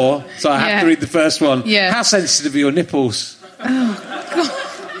saw, so I have to read the first one. Yeah. How sensitive are your nipples? Oh, God.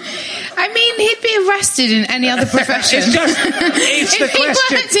 I mean, he'd be arrested in any other profession. It's the if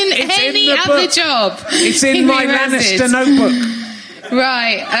question. He worked in it's any in other book. job. It's in my Lannister notebook.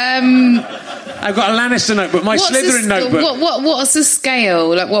 Right. I've got a Lannister notebook. My Slytherin notebook. What's the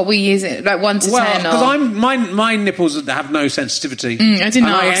scale? Like what we use it? Like 1 to 10? Because my nipples have no sensitivity. I didn't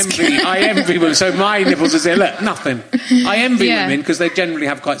ask. I envy women. So my nipples are look nothing. I envy women because they generally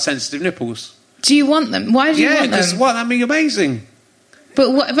have quite sensitive nipples. Do you want them? Why do you want them? Yeah, because that'd be amazing.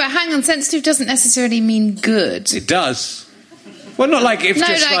 But hang on, sensitive doesn't necessarily mean good. It does. Well, not like if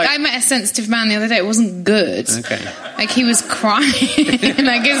I met a sensitive man the other day. It wasn't good. Okay. Like he was crying.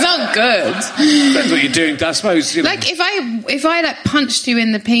 Like it's not good. Depends what you're doing, I suppose. Like if I like punched you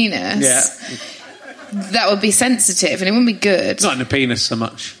in the penis, that would be sensitive and it wouldn't be good. Not in the penis so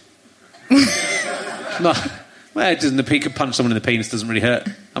much. No. Well, it doesn't. The punch someone in the penis doesn't really hurt.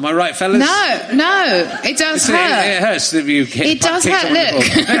 Am I right, fellas? No, it does hurt. It hurts if you hit. It does hurt. Look,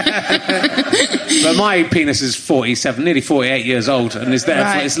 but my penis is 47, nearly 48 years old, and is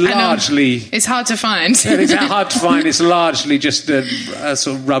therefore it's largely. It's hard to find. It's hard to find. It's largely just a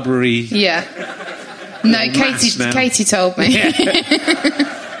sort of rubbery. Yeah. No, Katie told me. Yeah.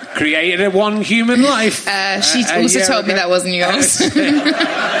 Created one human life. She also told me that wasn't yours.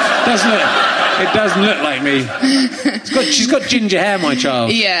 It doesn't look like me. She's got ginger hair, my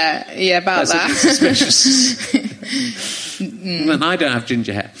child. Yeah, about that. Suspicious. And I don't have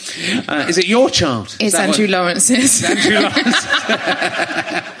ginger hair. Is it your child? It's Andrew Lawrence's. Andrew Lawrence.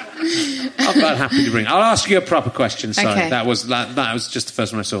 I'm quite happy to bring. I'll ask you a proper question. Sorry, okay. that was just the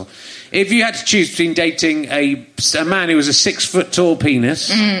first one I saw. If you had to choose between dating a man who was a 6 foot tall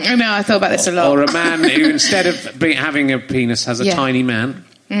penis, I know, I thought about this a lot, or a man who instead of having a penis has a tiny man,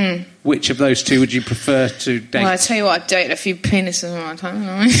 which of those two would you prefer to date? Well, I tell you what, I'd date a few penises in my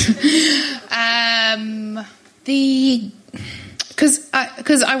time.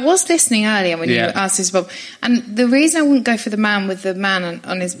 Because I was listening earlier when you asked this, Bob, and the reason I wouldn't go for the man with the man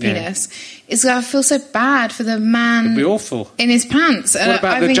on his penis is that I feel so bad for the man. It'd be awful in his pants. What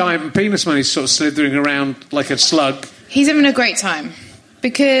about the giant penis man? He's sort of slithering around like a slug. He's having a great time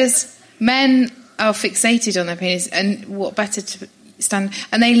because men are fixated on their penis, and what better to stand?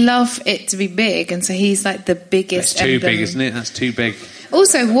 And they love it to be big, and so he's like the biggest. That's too big, isn't it? That's too big.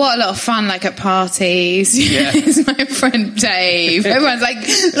 Also, what a lot of fun, like at parties. Yeah. It's my friend Dave. Everyone's like,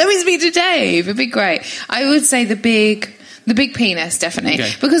 let me speak to Dave. It'd be great. I would say the big penis, definitely.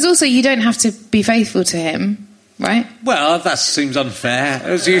 Okay. Because also you don't have to be faithful to him, right? Well, that seems unfair.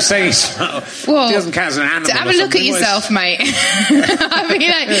 As you say, he doesn't count as an animal. Have a look at yourself, mate. I mean,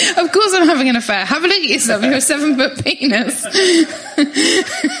 like, of course I'm having an affair. Have a look at yourself. You have a 7 foot penis.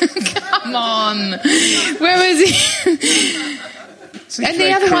 Come on. Where was he? And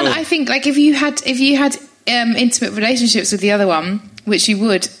the other one, I think, like if you had intimate relationships with the other one, which you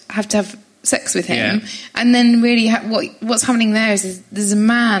would have to have sex with him, and then really what's happening there is there's a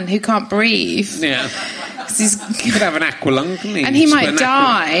man who can't breathe. Yeah, he could have an aqualung, couldn't he? And he might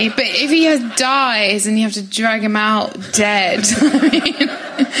die. But if he dies and you have to drag him out dead,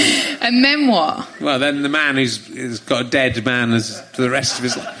 and then what? Well, then the man who's got a dead man as for the rest of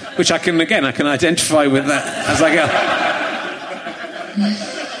his life, which I can identify with that as I go.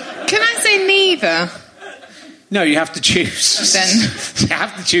 Can I say neither? No, you have to choose. Then you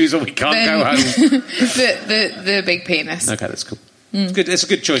have to choose, or we can't go home. the big penis. Okay, that's cool. It's good. It's a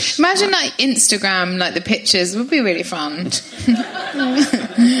good choice. Imagine like Instagram, like the pictures would be really fun.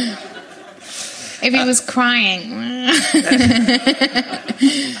 If he was crying.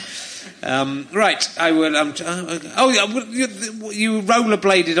 Right, I will. You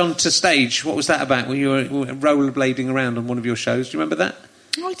rollerbladed onto stage. What was that about? When you were rollerblading around on one of your shows? Do you remember that?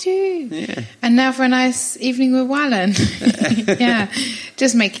 I do. Yeah. And now for a nice evening with Wallen. Yeah,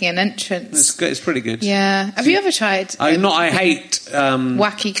 just making an entrance. It's good. It's pretty good. Yeah. Have you ever tried? I'm not. I hate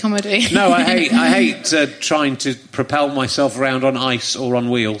wacky comedy. No, I hate trying to propel myself around on ice or on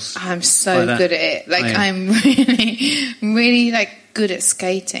wheels. I'm so good at it. Like I'm really like good at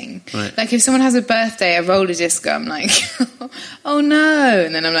skating. Right. Like if someone has a birthday, a roller disco, I'm like, oh no,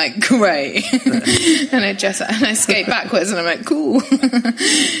 and then I'm like, great, and I dress up and I skate backwards, and I'm like, cool.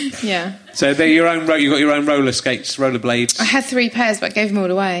 Yeah. So they're you got your own roller skates, roller blades. I had 3 pairs, but I gave them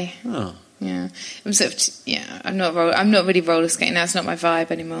all away. Oh. Yeah. I'm sort of, I'm not really roller skating now. It's not my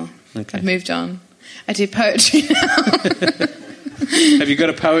vibe anymore. Okay. I've moved on. I do poetry now. Have you got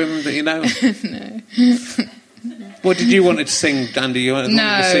a poem that you know? No. What did you want to sing, Andy? You wanted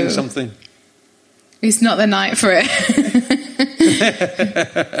to sing something? It's not the night for it.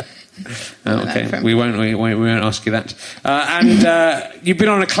 Okay, we won't ask you that. And you've been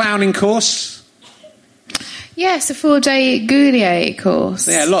on a clowning course? Yes, a 4-day Goulier course.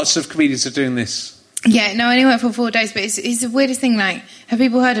 Yeah, lots of comedians are doing this. Yeah, no, I only went for 4 days, but it's the weirdest thing. Like, have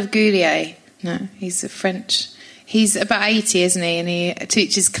people heard of Goulier? No, he's a French. He's about 80, isn't he? And he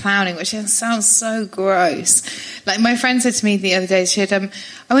teaches clowning, which sounds so gross. Like, my friend said to me the other day, she said,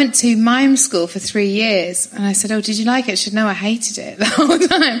 I went to mime school for 3 years. And I said, oh, did you like it? She said, no, I hated it the whole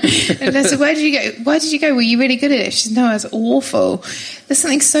time. And I said, why did you go? Were you really good at it? She said, no, it was awful. There's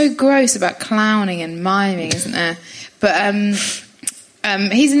something so gross about clowning and miming, isn't there? But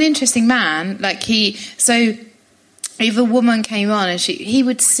he's an interesting man. Like, if a woman came on and he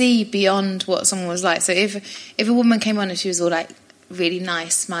would see beyond what someone was like. So if a woman came on and she was all like really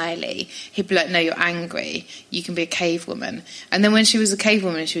nice, smiley, he'd be like, no, you're angry. You can be a cave woman. And then when she was a cave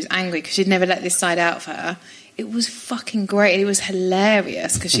woman and she was angry because she'd never let this side out for her, it was fucking great. It was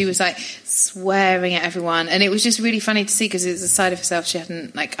hilarious because she was like swearing at everyone. And it was just really funny to see because it was a side of herself she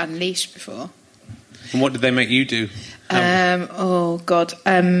hadn't like unleashed before. And what did they make you do? Oh, God.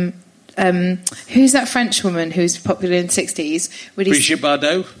 Who's that French woman who's popular in the 60s? Brigitte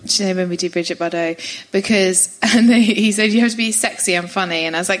Bardot? She made me do Brigitte Bardot because he said you have to be sexy and funny,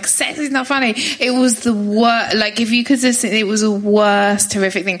 and I was like, sexy's not funny. It was the worst. Like, if you could listen, it was the worst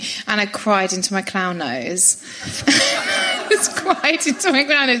horrific thing, and I cried into my clown nose. I just cried into my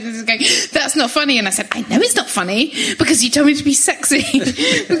clown nose going, that's not funny. And I said, I know it's not funny because you told me to be sexy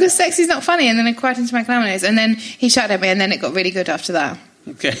because sexy's not funny. And then I cried into my clown nose, and then he shouted at me, and then it got really good after that.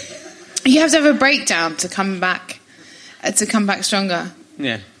 Okay. You have to have a breakdown to come back stronger.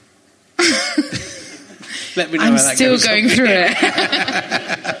 Yeah. Let me know I'm how that still goes. going through it.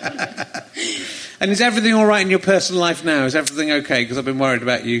 And is everything all right in your personal life now? Is everything okay? Because I've been worried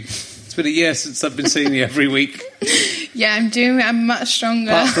about you. It's been a year since I've been seeing you every week. Yeah, I'm much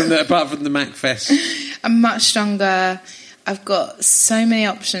stronger. Apart from the MacFest. I'm much stronger. I've got so many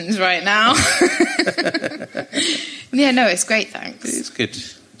options right now. Yeah, no, it's great, thanks. It's good.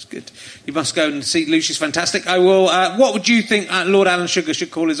 It's good. You must go and see Lucy's fantastic. I will. What would you think Lord Alan Sugar should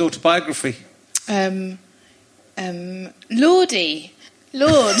call his autobiography? Lordy.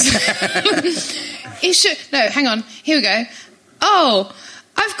 Lord. He should... No, hang on. Here we go. Oh,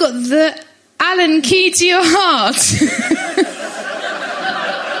 I've got the Allen key to your heart.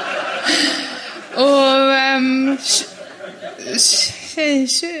 Or,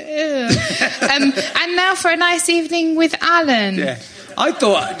 and now for a nice evening with Alan. Yeah. I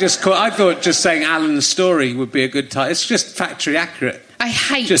thought just saying Alan's story would be a good title. It's just factually accurate. I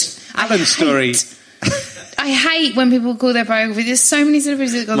hate just Alan's story. I hate when people call their biography. There's so many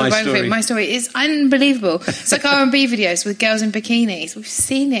celebrities that call their biography. My story is unbelievable. It's like R&B videos with girls in bikinis. We've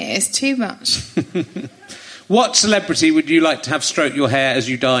seen it. It's too much. What celebrity would you like to have stroke your hair as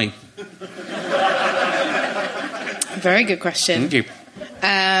you die? Very good question. Thank you.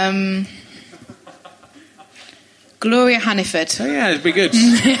 Gloria Hunniford. Oh yeah, it'd be good.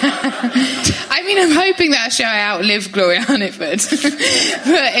 I mean, I'm hoping that actually I outlive Gloria Hunniford.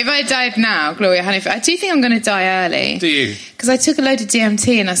 But if I died now, Gloria Hunniford, I do think I'm going to die early. Do you? Because I took a load of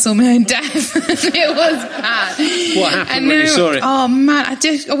DMT and I saw my own death. It was bad. What happened when you saw it? Oh man,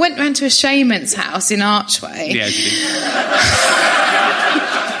 I went round to a shaman's house in Archway. Yeah, did you?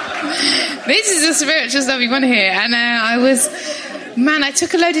 This is the spiritual stuff you want to hear. And I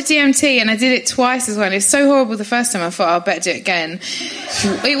took a load of DMT and I did it twice as well. It was so horrible the first time, I thought I'll better do it again.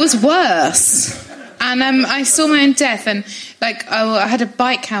 It was worse. And I saw my own death, and I had a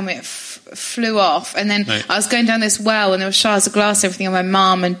bike helmet flew off, and then I was going down this well, and there were shards of glass, everything, and my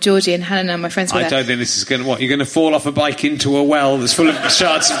mum and Georgie and Helena and my friends were there. I don't think this is going to... What, you're going to fall off a bike into a well that's full of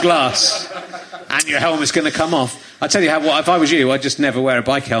shards of glass, and your helmet's going to come off? I tell you if I was you, I'd just never wear a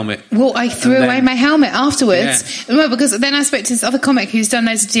bike helmet. Well, I threw away my helmet afterwards. Yeah. Well, because then I spoke to this other comic who's done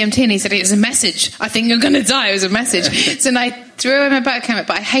loads of DMT, and he said, it was a message. I think you're going to die. It was a message. So then I threw away my bike helmet,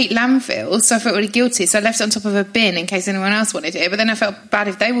 but I hate landfills, so I felt really guilty. So I left it on top of a bin in case anyone else wanted it. But then I felt bad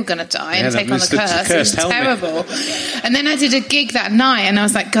if they were going to die and take on the curse. It was terrible. And then I did a gig that night, and I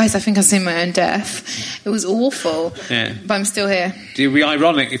was like, guys, I think I've seen my own death. It was awful. Yeah. But I'm still here. Do you be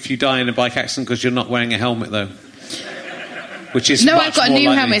ironic if you die in a bike accident because you're not wearing a helmet, though? Which is I've got a new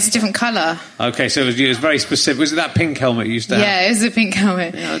helmet. It's a different colour. Okay, so it was very specific. Was it that pink helmet you used to have? Yeah, it was a pink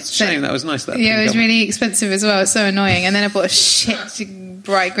helmet. Yeah, it's a shame. That was nice. It was really expensive as well. It was so annoying. And then I bought a shit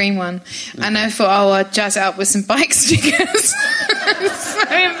bright green one. Okay. And I thought, I'll jazz it up with some bike stickers.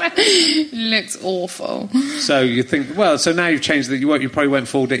 It looks awful. So you think, so now you've changed that. You probably went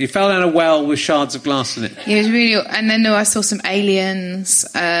full. You fell down a well with shards of glass in it. Yeah, it was really. And then I saw some aliens,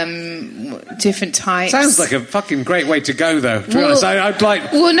 different types. Sounds like a fucking great way to go, though. To be honest, I'd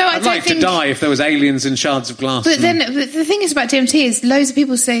like to die if there was aliens in shards of glass. But then the thing is about DMT is loads of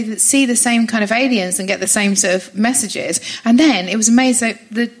people say that see the same kind of aliens and get the same sort of messages. And then it was amazing.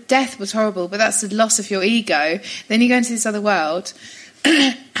 The death was horrible, but that's the loss of your ego. Then you go into this other world.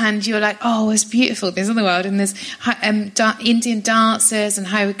 And you're like, it's beautiful, this other world, and there's Indian dancers and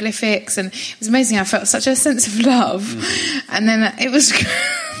hieroglyphics, and it was amazing. I felt such a sense of love. And then it was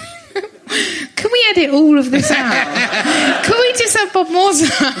can we edit all of this out? Can we just have Bob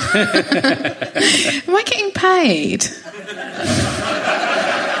Mozart? Am I getting paid?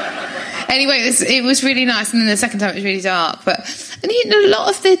 Anyway, it was really nice, and then the second time it was really dark. But a lot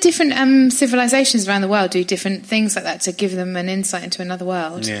of the different civilizations around the world do different things like that to give them an insight into another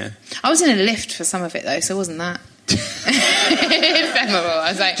world. Yeah, I was in a lift for some of it though, so it wasn't that ephemeral. I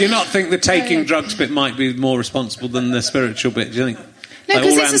was like, do you not think the taking drugs bit might be more responsible than the spiritual bit? Do you think? No,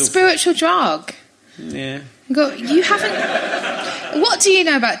 because it's a spiritual drug. Yeah. You haven't. What do you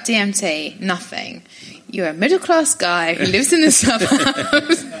know about DMT? Nothing. You're a middle-class guy who lives in the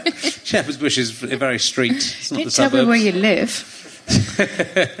suburbs. Shepherd's Bush is very street. It's not Don't the suburbs. tell me where you live.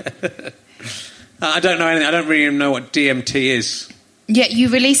 I don't know anything. I don't really know what DMT is. Yeah, you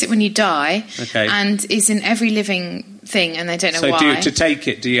release it when you die. Okay. And it's in every living thing, and they don't know why. So to take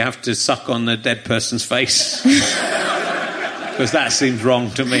it, do you have to suck on the dead person's face? Because that seems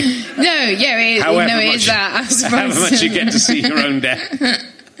wrong to me. No, yeah, it is. It is that. I was however much you get to see your own death.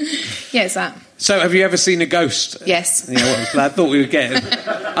 Yeah, it's that. So, have you ever seen a ghost? Yes. Yeah, I thought we would get it.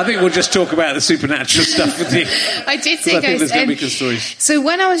 I think we'll just talk about the supernatural stuff with you. I did see ghosts. I think there's going to be good stories. So,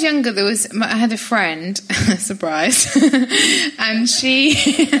 when I was younger, I had a friend, surprise, and she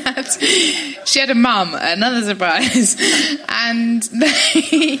had a mum, another surprise, and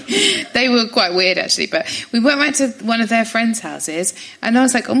they were quite weird actually. But we went back to one of their friends' houses, and I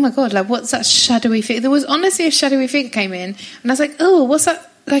was like, oh my god, like what's that shadowy figure? There was honestly a shadowy figure came in, and I was like, oh, what's that?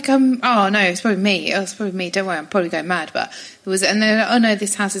 Like, oh no, it's probably me. Oh, it's probably me. Don't worry, I'm probably going mad. But it was, and they're like, oh no,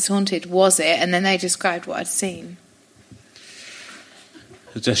 this house is haunted. Was it? And then they described what I'd seen.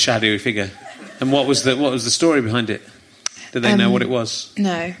 It's a shadowy figure. And what was the story behind it? Did they know what it was?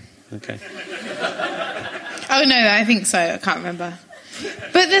 No. Okay. Oh no, I think so. I can't remember.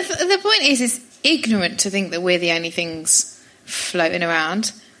 But the point is, it's ignorant to think that we're the only things floating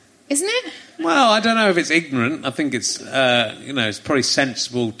around, isn't it? Well, I don't know if it's ignorant. I think it's, it's probably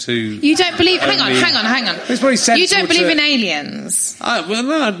sensible to... You don't believe... Hang on. It's probably sensible. You don't believe in aliens? Well,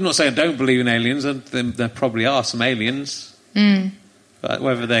 no, I'm not saying I don't believe in aliens. There probably are some aliens. But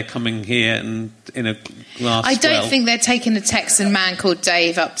whether they're coming here and in a glass I don't think they're taking a Texan man called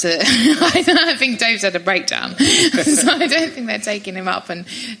Dave up to... I think Dave's had a breakdown. So I don't think they're taking him up and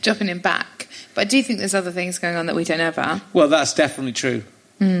dropping him back. But I do think there's other things going on that we don't know about. Well, that's definitely true.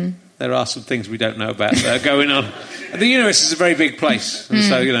 There are some things we don't know about that are going on. The universe is a very big place, and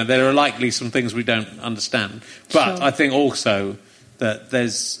so there are likely some things we don't understand. But sure. I think also that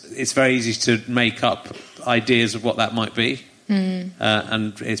it's very easy to make up ideas of what that might be,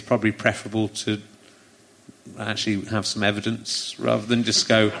 and it's probably preferable to actually have some evidence rather than just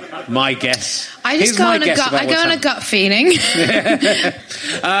go, my guess. I just go on a gut feeling.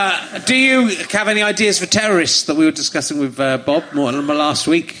 Do you have any ideas for terrorists that we were discussing with Bob last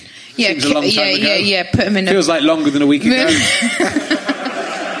week? Yeah, seems a long time ago. Yeah. Put them in. Feels like longer than a week ago. Why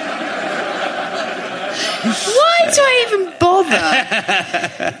do I even bother?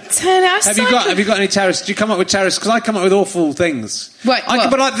 bother. Turn it. Have you got any terrorists? Do you come up with terrorists? Because I come up with awful things. Right,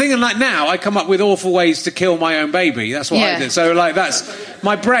 But I'm thinking like now, I come up with awful ways to kill my own baby. That's what I did. So like that's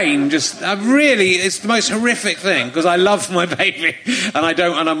my brain. It's the most horrific thing because I love my baby and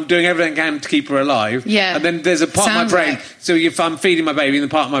I'm doing everything I can to keep her alive. Yeah. And then there's a part of my brain. Like... So if I'm feeding my baby, and the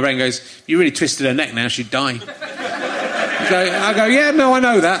part of my brain goes, "You really twisted her neck. Now she'd die." So I go, yeah, no, I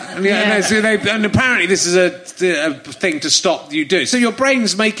know that. And apparently this is a thing to stop you doing. So your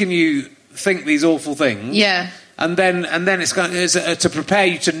brain's making you think these awful things. Yeah. And then it's to prepare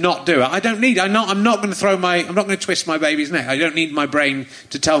you to not do it. I'm not going to twist my baby's neck. I don't need my brain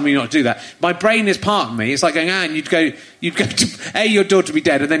to tell me not to do that. My brain is part of me. It's like going, and you'd go to your daughter would be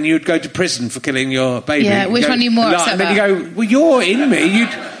dead, and then you'd go to prison for killing your baby. Yeah, which one are you more upset about? And then you go, well, you're in me.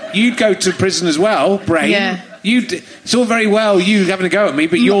 You'd go to prison as well, brain. Yeah. It's all very well you having a go at me,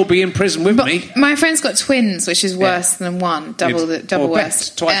 but you'll be in prison with me. My friend's got twins, which is worse than one, double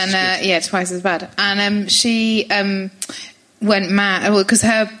worse, twice twice as bad. And she went mad because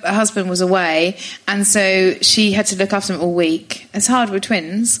her husband was away, and so she had to look after him all week. It's hard with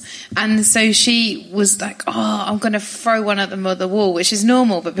twins, and so she was like, "Oh, I'm going to throw one at the wall," which is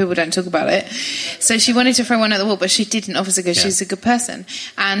normal, but people don't talk about it. So she wanted to throw one at the wall, but she didn't, obviously, because she's a good person.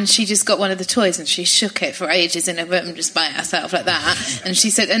 And she just got one of the toys and she shook it for ages in her room just by herself like that. And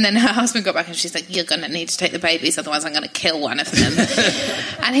she said, and then her husband got back and she's like, "You're going to need to take the babies, otherwise I'm going to kill one of them."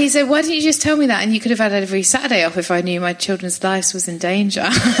 And he said, "Why didn't you just tell me that? And you could have had every Saturday off if I knew my children's lives was in danger."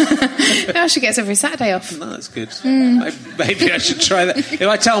 Now she gets every Saturday off. No, that's good. Maybe I should try that. If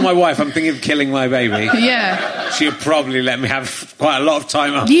I tell my wife I'm thinking of killing my baby, she'll probably let me have quite a lot of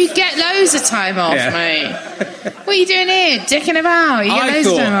time off. You get loads of time off, mate. What are you doing here? Dicking about. You get loads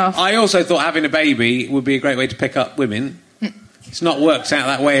of time off. I also thought having a baby would be a great way to pick up women. It's not worked out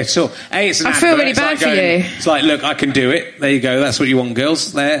that way at all. It's an I feel really bad for you. It's like, look, I can do it. There you go. That's what you want,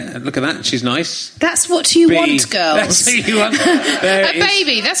 girls. There, look at that. She's nice. That's what you want, girls. That's what you want. There a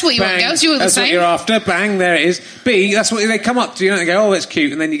baby. That's what you want, girls. You're the that's same. What you're after. Bang. There it is. B. That's what they come up to you. And they go, "Oh, that's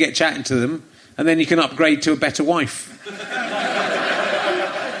cute," and then you get chatting to them, and then you can upgrade to a better wife.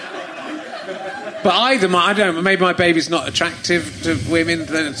 But I don't know, maybe my baby's not attractive to women,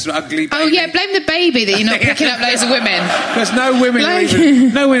 that it's an ugly baby. Oh, yeah, blame the baby that you're not picking up loads of women. Because no women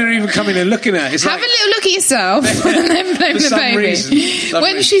are even coming and looking at it. It's have a little look at yourself and then blame the baby.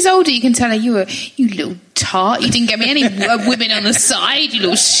 When she's older, you can tell her, you little tart, you didn't get me any women on the side, you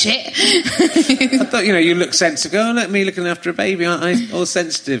little shit. I thought, you look sensitive. Oh, look at me looking after a baby, aren't I? All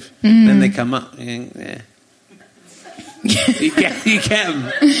sensitive. Then they come up and yeah. you get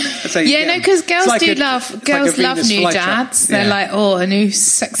them. Because girls love new dads. They're like, "Oh, a new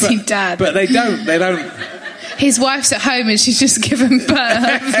sexy dad." But they don't. His wife's at home and she's just given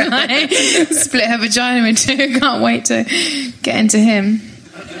birth. Split her vagina in two. Can't wait to get into him.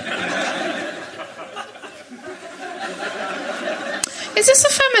 Is this a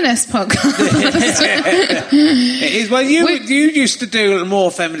feminist podcast? It is. Well, you used to do more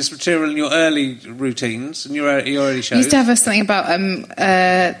feminist material in your early routines and your early shows. You used to have something about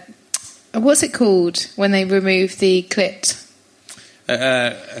what's it called when they remove the clit?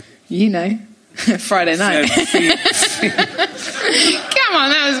 Friday night. Come on,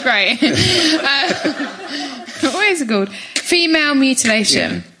 that was great. What is it called? Female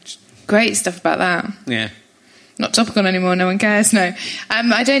mutilation. Yeah. Great stuff about that. Yeah. Not topical anymore. No one cares. No,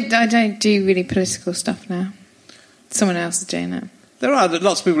 I don't do really political stuff now. Someone else is doing it. There are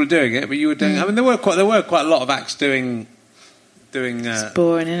lots of people are doing it, but you were doing. I mean, there were quite a lot of acts doing. It's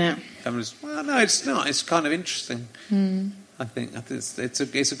boring, isn't it? Well, no, it's not. It's kind of interesting. I think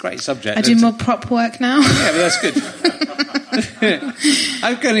it's a great subject. I do more prop work now. Yeah, but that's good.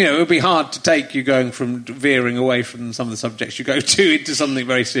 It would be hard to take you going from veering away from some of the subjects you go to into something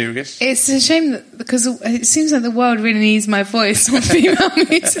very serious. It's a shame because it seems like the world really needs my voice on female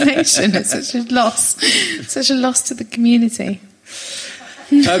mutilation. It's such a loss to the community.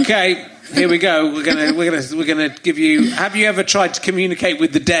 Okay, here we go. We're gonna give you. Have you ever tried to communicate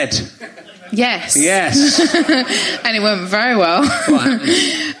with the dead? Yes. And it went very well.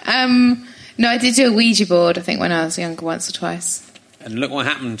 No, I did do a Ouija board, I think, when I was younger, once or twice. And look what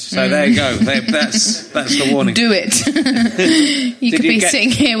happened. So there you go. That's the warning. Do it. You could be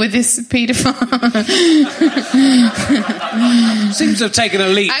sitting here with this paedophile. Seems to have taken a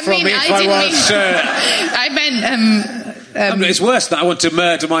leap from me. I meant... it's worse than I want to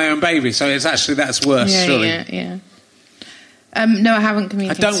murder my own baby, so that's worse, surely. Yeah. No, I haven't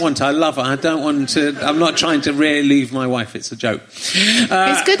communicated. I don't want to. I love it. I don't want to. I'm not trying to really leave my wife. It's a joke.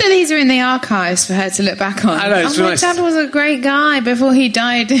 It's good that these are in the archives for her to look back on. I know, it's nice. My dad was a great guy before he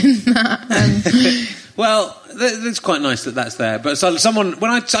died in that. Well, it's quite nice that that's there. But someone, when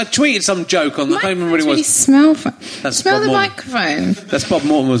I tweeted some joke on, I can't remember what it was. Smell That's the Bob Mortimer. microphone. That's Bob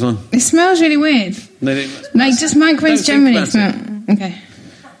Mortimer's one. It smells really weird. Like just microphones generally smell. Okay.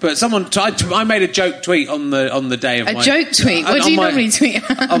 But someone, I made a joke tweet on the day of a joke tweet. What do you normally tweet?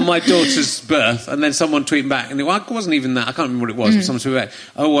 On my daughter's birth, and then someone tweeted back, and it wasn't even that. I can't remember what it was. But someone tweeted back,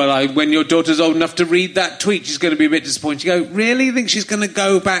 "Oh well, when your daughter's old enough to read that tweet, she's going to be a bit disappointed." You go, really? You think she's going to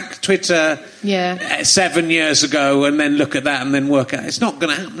go back Twitter 7 years ago and then look at that and then work out? It's not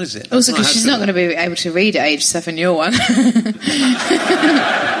going to happen, is it? Also, because she's not going to be able to read at age 7. Your one.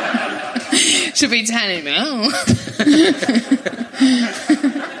 She'll be telling me,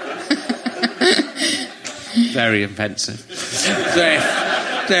 Very offensive.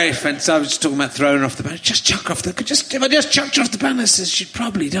 Very offensive. I was just talking about throwing her off the banner. Just chuck her off the... If I just chucked her off the banner, she'd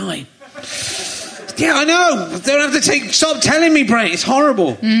probably die. Yeah, I know. Don't have to stop telling me, brain. It's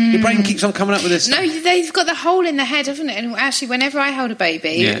horrible. Your brain keeps on coming up with this stuff. No, they've got the hole in the head, haven't it? And actually, whenever I hold a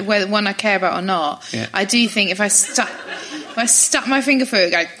baby, whether one I care about or not, I do think if I stuck my finger through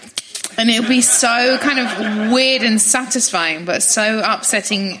it, go... And it would be so kind of weird and satisfying, but so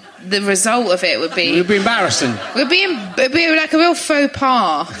upsetting. The result of it would be... It would be embarrassing. It'd be like a real faux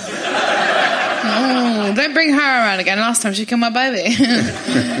pas. Oh, don't bring her around again. Last time she killed my baby.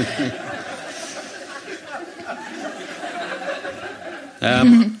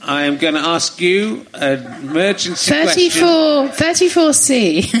 I am going to ask you an emergency question.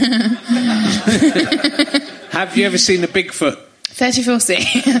 34C. Have you ever seen a Bigfoot?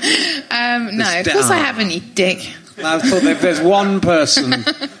 34C. No, of course I haven't, you dick. I thought that if there's one person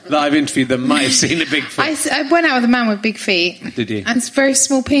that I've interviewed that might have seen a Bigfoot. I went out with a man with big feet. Did you? And it's a very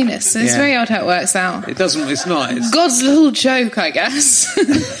small penis, so it's very odd how it works out. It's not. It's God's little joke, I guess.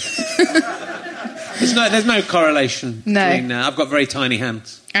 There's no correlation. No. Between, I've got very tiny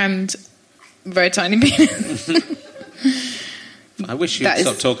hands. And very tiny penis. I wish you'd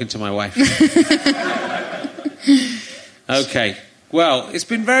stop talking to my wife. Okay. Well, it's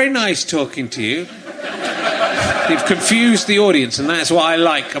been very nice talking to you. You've confused the audience, and that's what I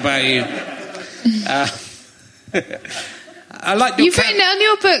like about you. I like You've written on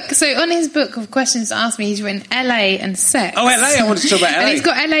your book, so on his book of questions to ask me, he's written LA and sex. Oh, LA, I want to talk about LA. And he's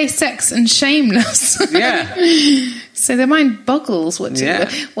got LA, sex and shameless. Yeah. So their mind boggles what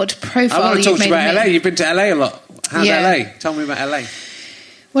profile I want to talk you've made about LA. You've been to LA a lot. How's LA? Tell me about LA.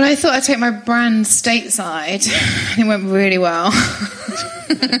 Well, I thought I'd take my brand stateside, and it went really well.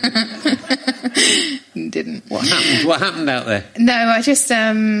 It didn't. What happened? What happened out there? No, I just...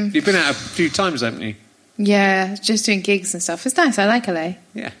 You've been out a few times, haven't you? Yeah, just doing gigs and stuff. It's nice. I like LA.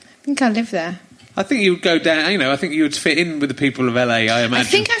 Yeah. I think I live there. I think you would go down, I think you would fit in with the people of LA, I imagine. I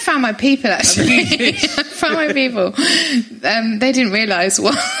think I found my people, actually. I found my people. They didn't realise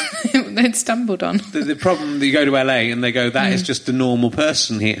what they'd stumbled on. The problem that you go to LA and they go, that is just a normal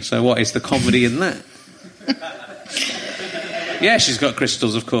person here, so what is the comedy in that? Yeah, she's got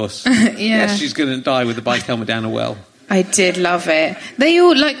crystals, of course. Yeah, she's going to die with the bike helmet down a well. I did love it. They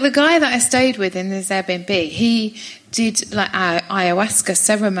all, like the guy that I stayed with in this Airbnb, he did like ayahuasca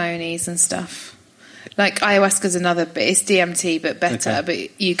ceremonies and stuff. Like ayahuasca's another bit, it's DMT but better,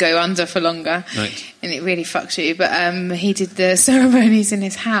 but you go under for longer, right. And it really fucks you. But he did the ceremonies in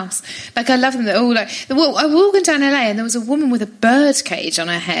his house. Like I love them. They're all like, I was walking down LA and there was a woman with a bird cage on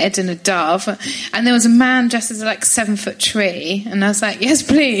her head and a dove, and there was a man dressed as a 7-foot tree, and I was like, yes,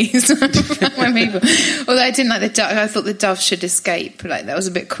 please. My people. Although I didn't like the dove, I thought the dove should escape. Like that was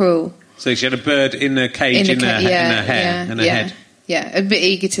a bit cruel. So she had a bird in a cage in her hair and her head. Yeah, a bit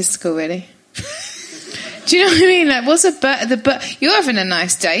egotistical, really. Do you know what I mean? Like, what's a bird? You're having a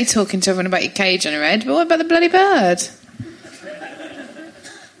nice day talking to everyone about your cage on your head, but what about the bloody bird?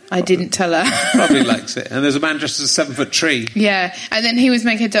 I didn't tell her. Probably likes it. And there's a man dressed as a 7-foot tree. Yeah, and then he was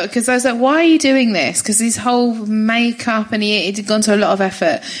making a doc, because I was like, why are you doing this? Because his whole makeup and he'd gone to a lot of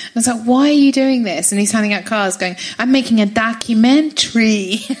effort. And I was like, why are you doing this? And he's handing out cards going, I'm making a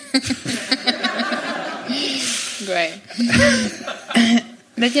documentary. Great.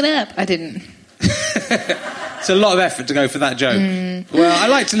 Look it up. I didn't. It's a lot of effort to go for that joke. Well, I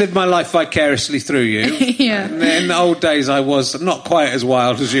like to live my life vicariously through you. Yeah. And in the old days I was not quite as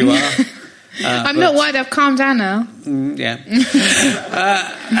wild as you are. I'm not wild, I've calmed down now. Yeah.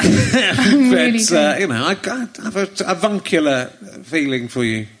 Really I have a avuncular feeling for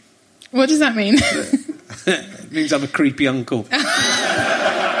you. What does that mean? It means I'm a creepy uncle.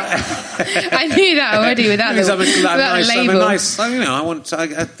 I knew that already without the label. I'm a nice. I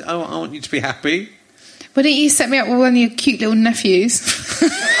want you to be happy. Why don't you set me up with one of your cute little nephews?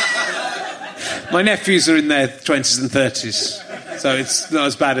 My nephews are in their 20s and 30s, so it's not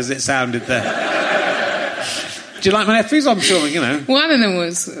as bad as it sounded there. Do you like my nephews? I'm sure, you know. One of them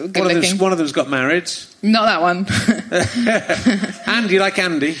was good looking. One of them's got married. Not that one. And do you like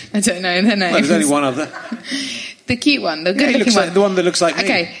Andy? I don't know their names. Well, there's only one other. The cute one, the Yeah, good he looking looks one. like the one that looks like me.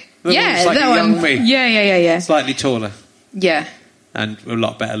 Okay. The Yeah, one that's like that a young one. me. Yeah. Slightly taller Yeah. and a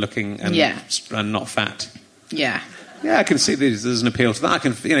lot better looking and, and not fat. Yeah. Yeah, I can see there's an appeal to that. I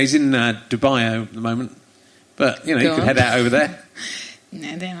can, he's in Dubai at the moment, but you Go could on. head out over there. No,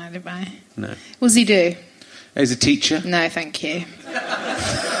 I don't like Dubai. No, What does he do? he's a teacher, No, thank you.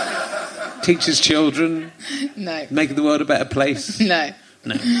 teaches children, No. making the world a better place. No.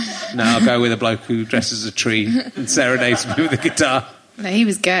 No, I'll go with a bloke who dresses a tree and serenades me with a guitar. No, he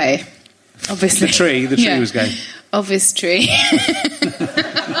was gay. Obviously. The tree Yeah. was gay. Obvious tree.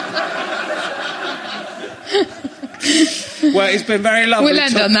 Well, it's been very lovely. We'll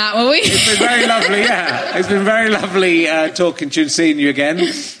end on that, will we? It's been very lovely, yeah. It's been very lovely talking to you and seeing you again.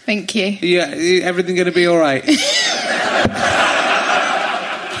 Thank you. Yeah, everything going to be all right?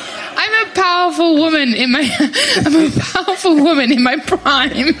 I'm a powerful woman in my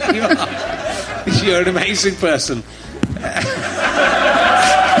prime. You're an amazing person.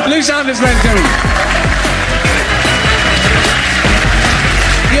 Lou Sanders, ladies and gentlemen.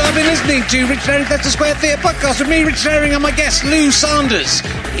 You have been listening to Richard Herring's Leicester Square Theatre podcast with me, Richard Herring, and my guest, Lou Sanders.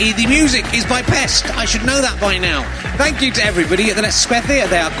 The music is by Pest. I should know that by now. Thank you to everybody at the Leicester Square Theatre.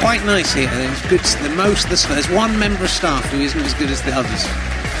 They are quite nice here. There's good. There's one member of staff who isn't as good as the others.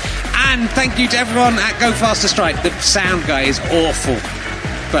 And thank you to everyone at Go Faster Stripe. The sound guy is awful.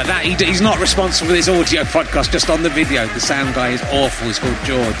 But he's not responsible for this audio podcast, just on the video. The sound guy is awful. He's called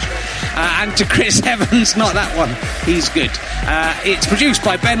George. And to Chris Evans, not that one. He's good. It's produced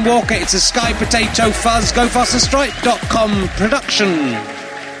by Ben Walker. It's a Sky Potato Fuzz, GoFasterStripe.com production.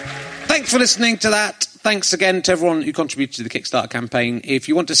 Thanks for listening to that. Thanks again to everyone who contributed to the Kickstarter campaign. If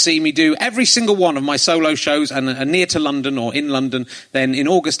you want to see me do every single one of my solo shows and are near to London or in London, then in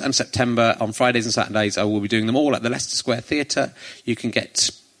August and September, on Fridays and Saturdays, I will be doing them all at the Leicester Square Theatre. You can get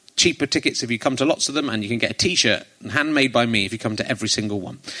cheaper tickets if you come to lots of them, and you can get a T-shirt handmade by me if you come to every single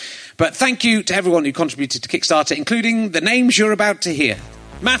one. But thank you to everyone who contributed to Kickstarter, including the names you're about to hear.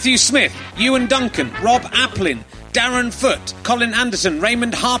 Matthew Smith, Ewan Duncan, Rob Applin, Darren Foote, Colin Anderson,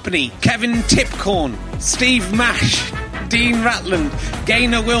 Raymond Harpenny, Kevin Tipcorn, Steve Mash, Dean Ratland,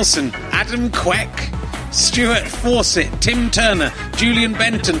 Gaynor Wilson, Adam Queck, Stuart Fawcett, Tim Turner, Julian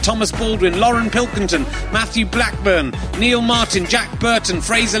Benton, Thomas Baldwin, Lauren Pilkington, Matthew Blackburn, Neil Martin, Jack Burton,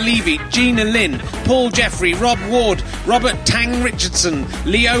 Fraser Levy, Gina Lynn, Paul Jeffrey, Rob Ward, Robert Tang Richardson,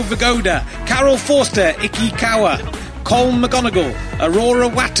 Leo Vagoda, Carol Forster, Iki Kawa, Cole McGonigal, Aurora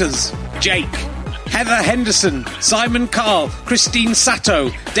Watters, Jake, Heather Henderson, Simon Carl, Christine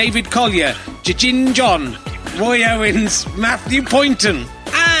Sato, David Collier, Jijin John, Roy Owens, Matthew Poynton,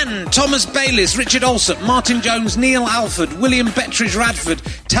 and Thomas Bayliss, Richard Alsop, Martin Jones, Neil Alford, William Bettridge Radford,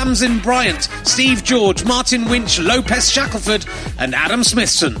 Tamsin Bryant, Steve George, Martin Winch, Lopez Shackelford, and Adam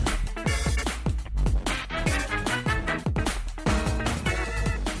Smithson.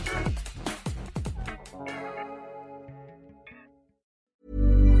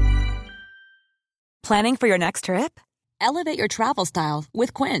 Planning for your next trip? Elevate your travel style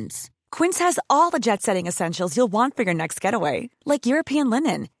with Quince. Quince has all the jet-setting essentials you'll want for your next getaway, like European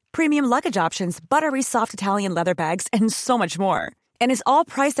linen, premium luggage options, buttery soft Italian leather bags, and so much more. And is all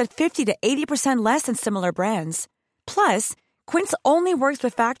priced at 50 to 80% less than similar brands. Plus, Quince only works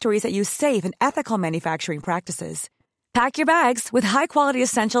with factories that use safe and ethical manufacturing practices. Pack your bags with high-quality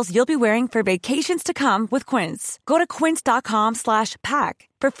essentials you'll be wearing for vacations to come with Quince. Go to quince.com/pack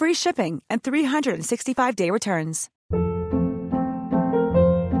for free shipping and 365-day returns.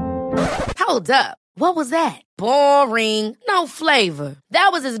 Hold up. What was that? Boring. No flavor. That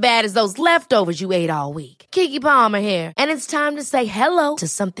was as bad as those leftovers you ate all week. Keke Palmer here, and it's time to say hello to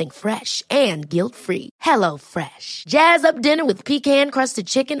something fresh and guilt-free. Hello Fresh. Jazz up dinner with pecan-crusted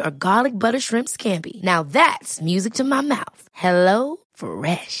chicken or garlic butter shrimp scampi. Now that's music to my mouth. Hello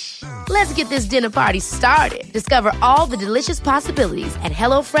Fresh. Let's get this dinner party started. Discover all the delicious possibilities at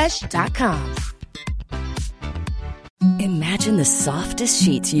HelloFresh.com. Imagine the softest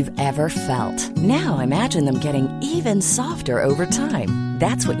sheets you've ever felt. Now imagine them getting even softer over time.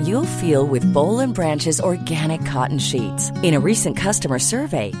 That's what you'll feel with Boll & Branch's organic cotton sheets. In a recent customer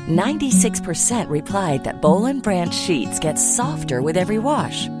survey, 96% replied that Boll & Branch sheets get softer with every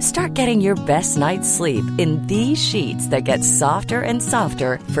wash. Start getting your best night's sleep in these sheets that get softer and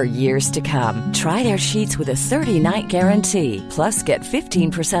softer for years to come. Try their sheets with a 30-night guarantee. Plus, get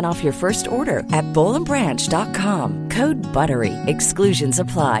 15% off your first order at bollandbranch.com. Code BUTTERY. Exclusions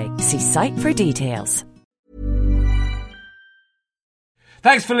apply. See site for details.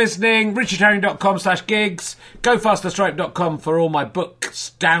 Thanks for listening. richardherring.com/gigs. GoFasterStripe.com for all my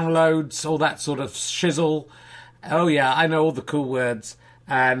books, downloads, all that sort of shizzle. Oh, yeah, I know all the cool words.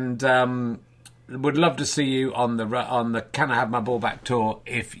 And would love to see you on the Can I Have My Ball Back tour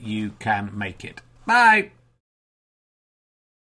if you can make it. Bye.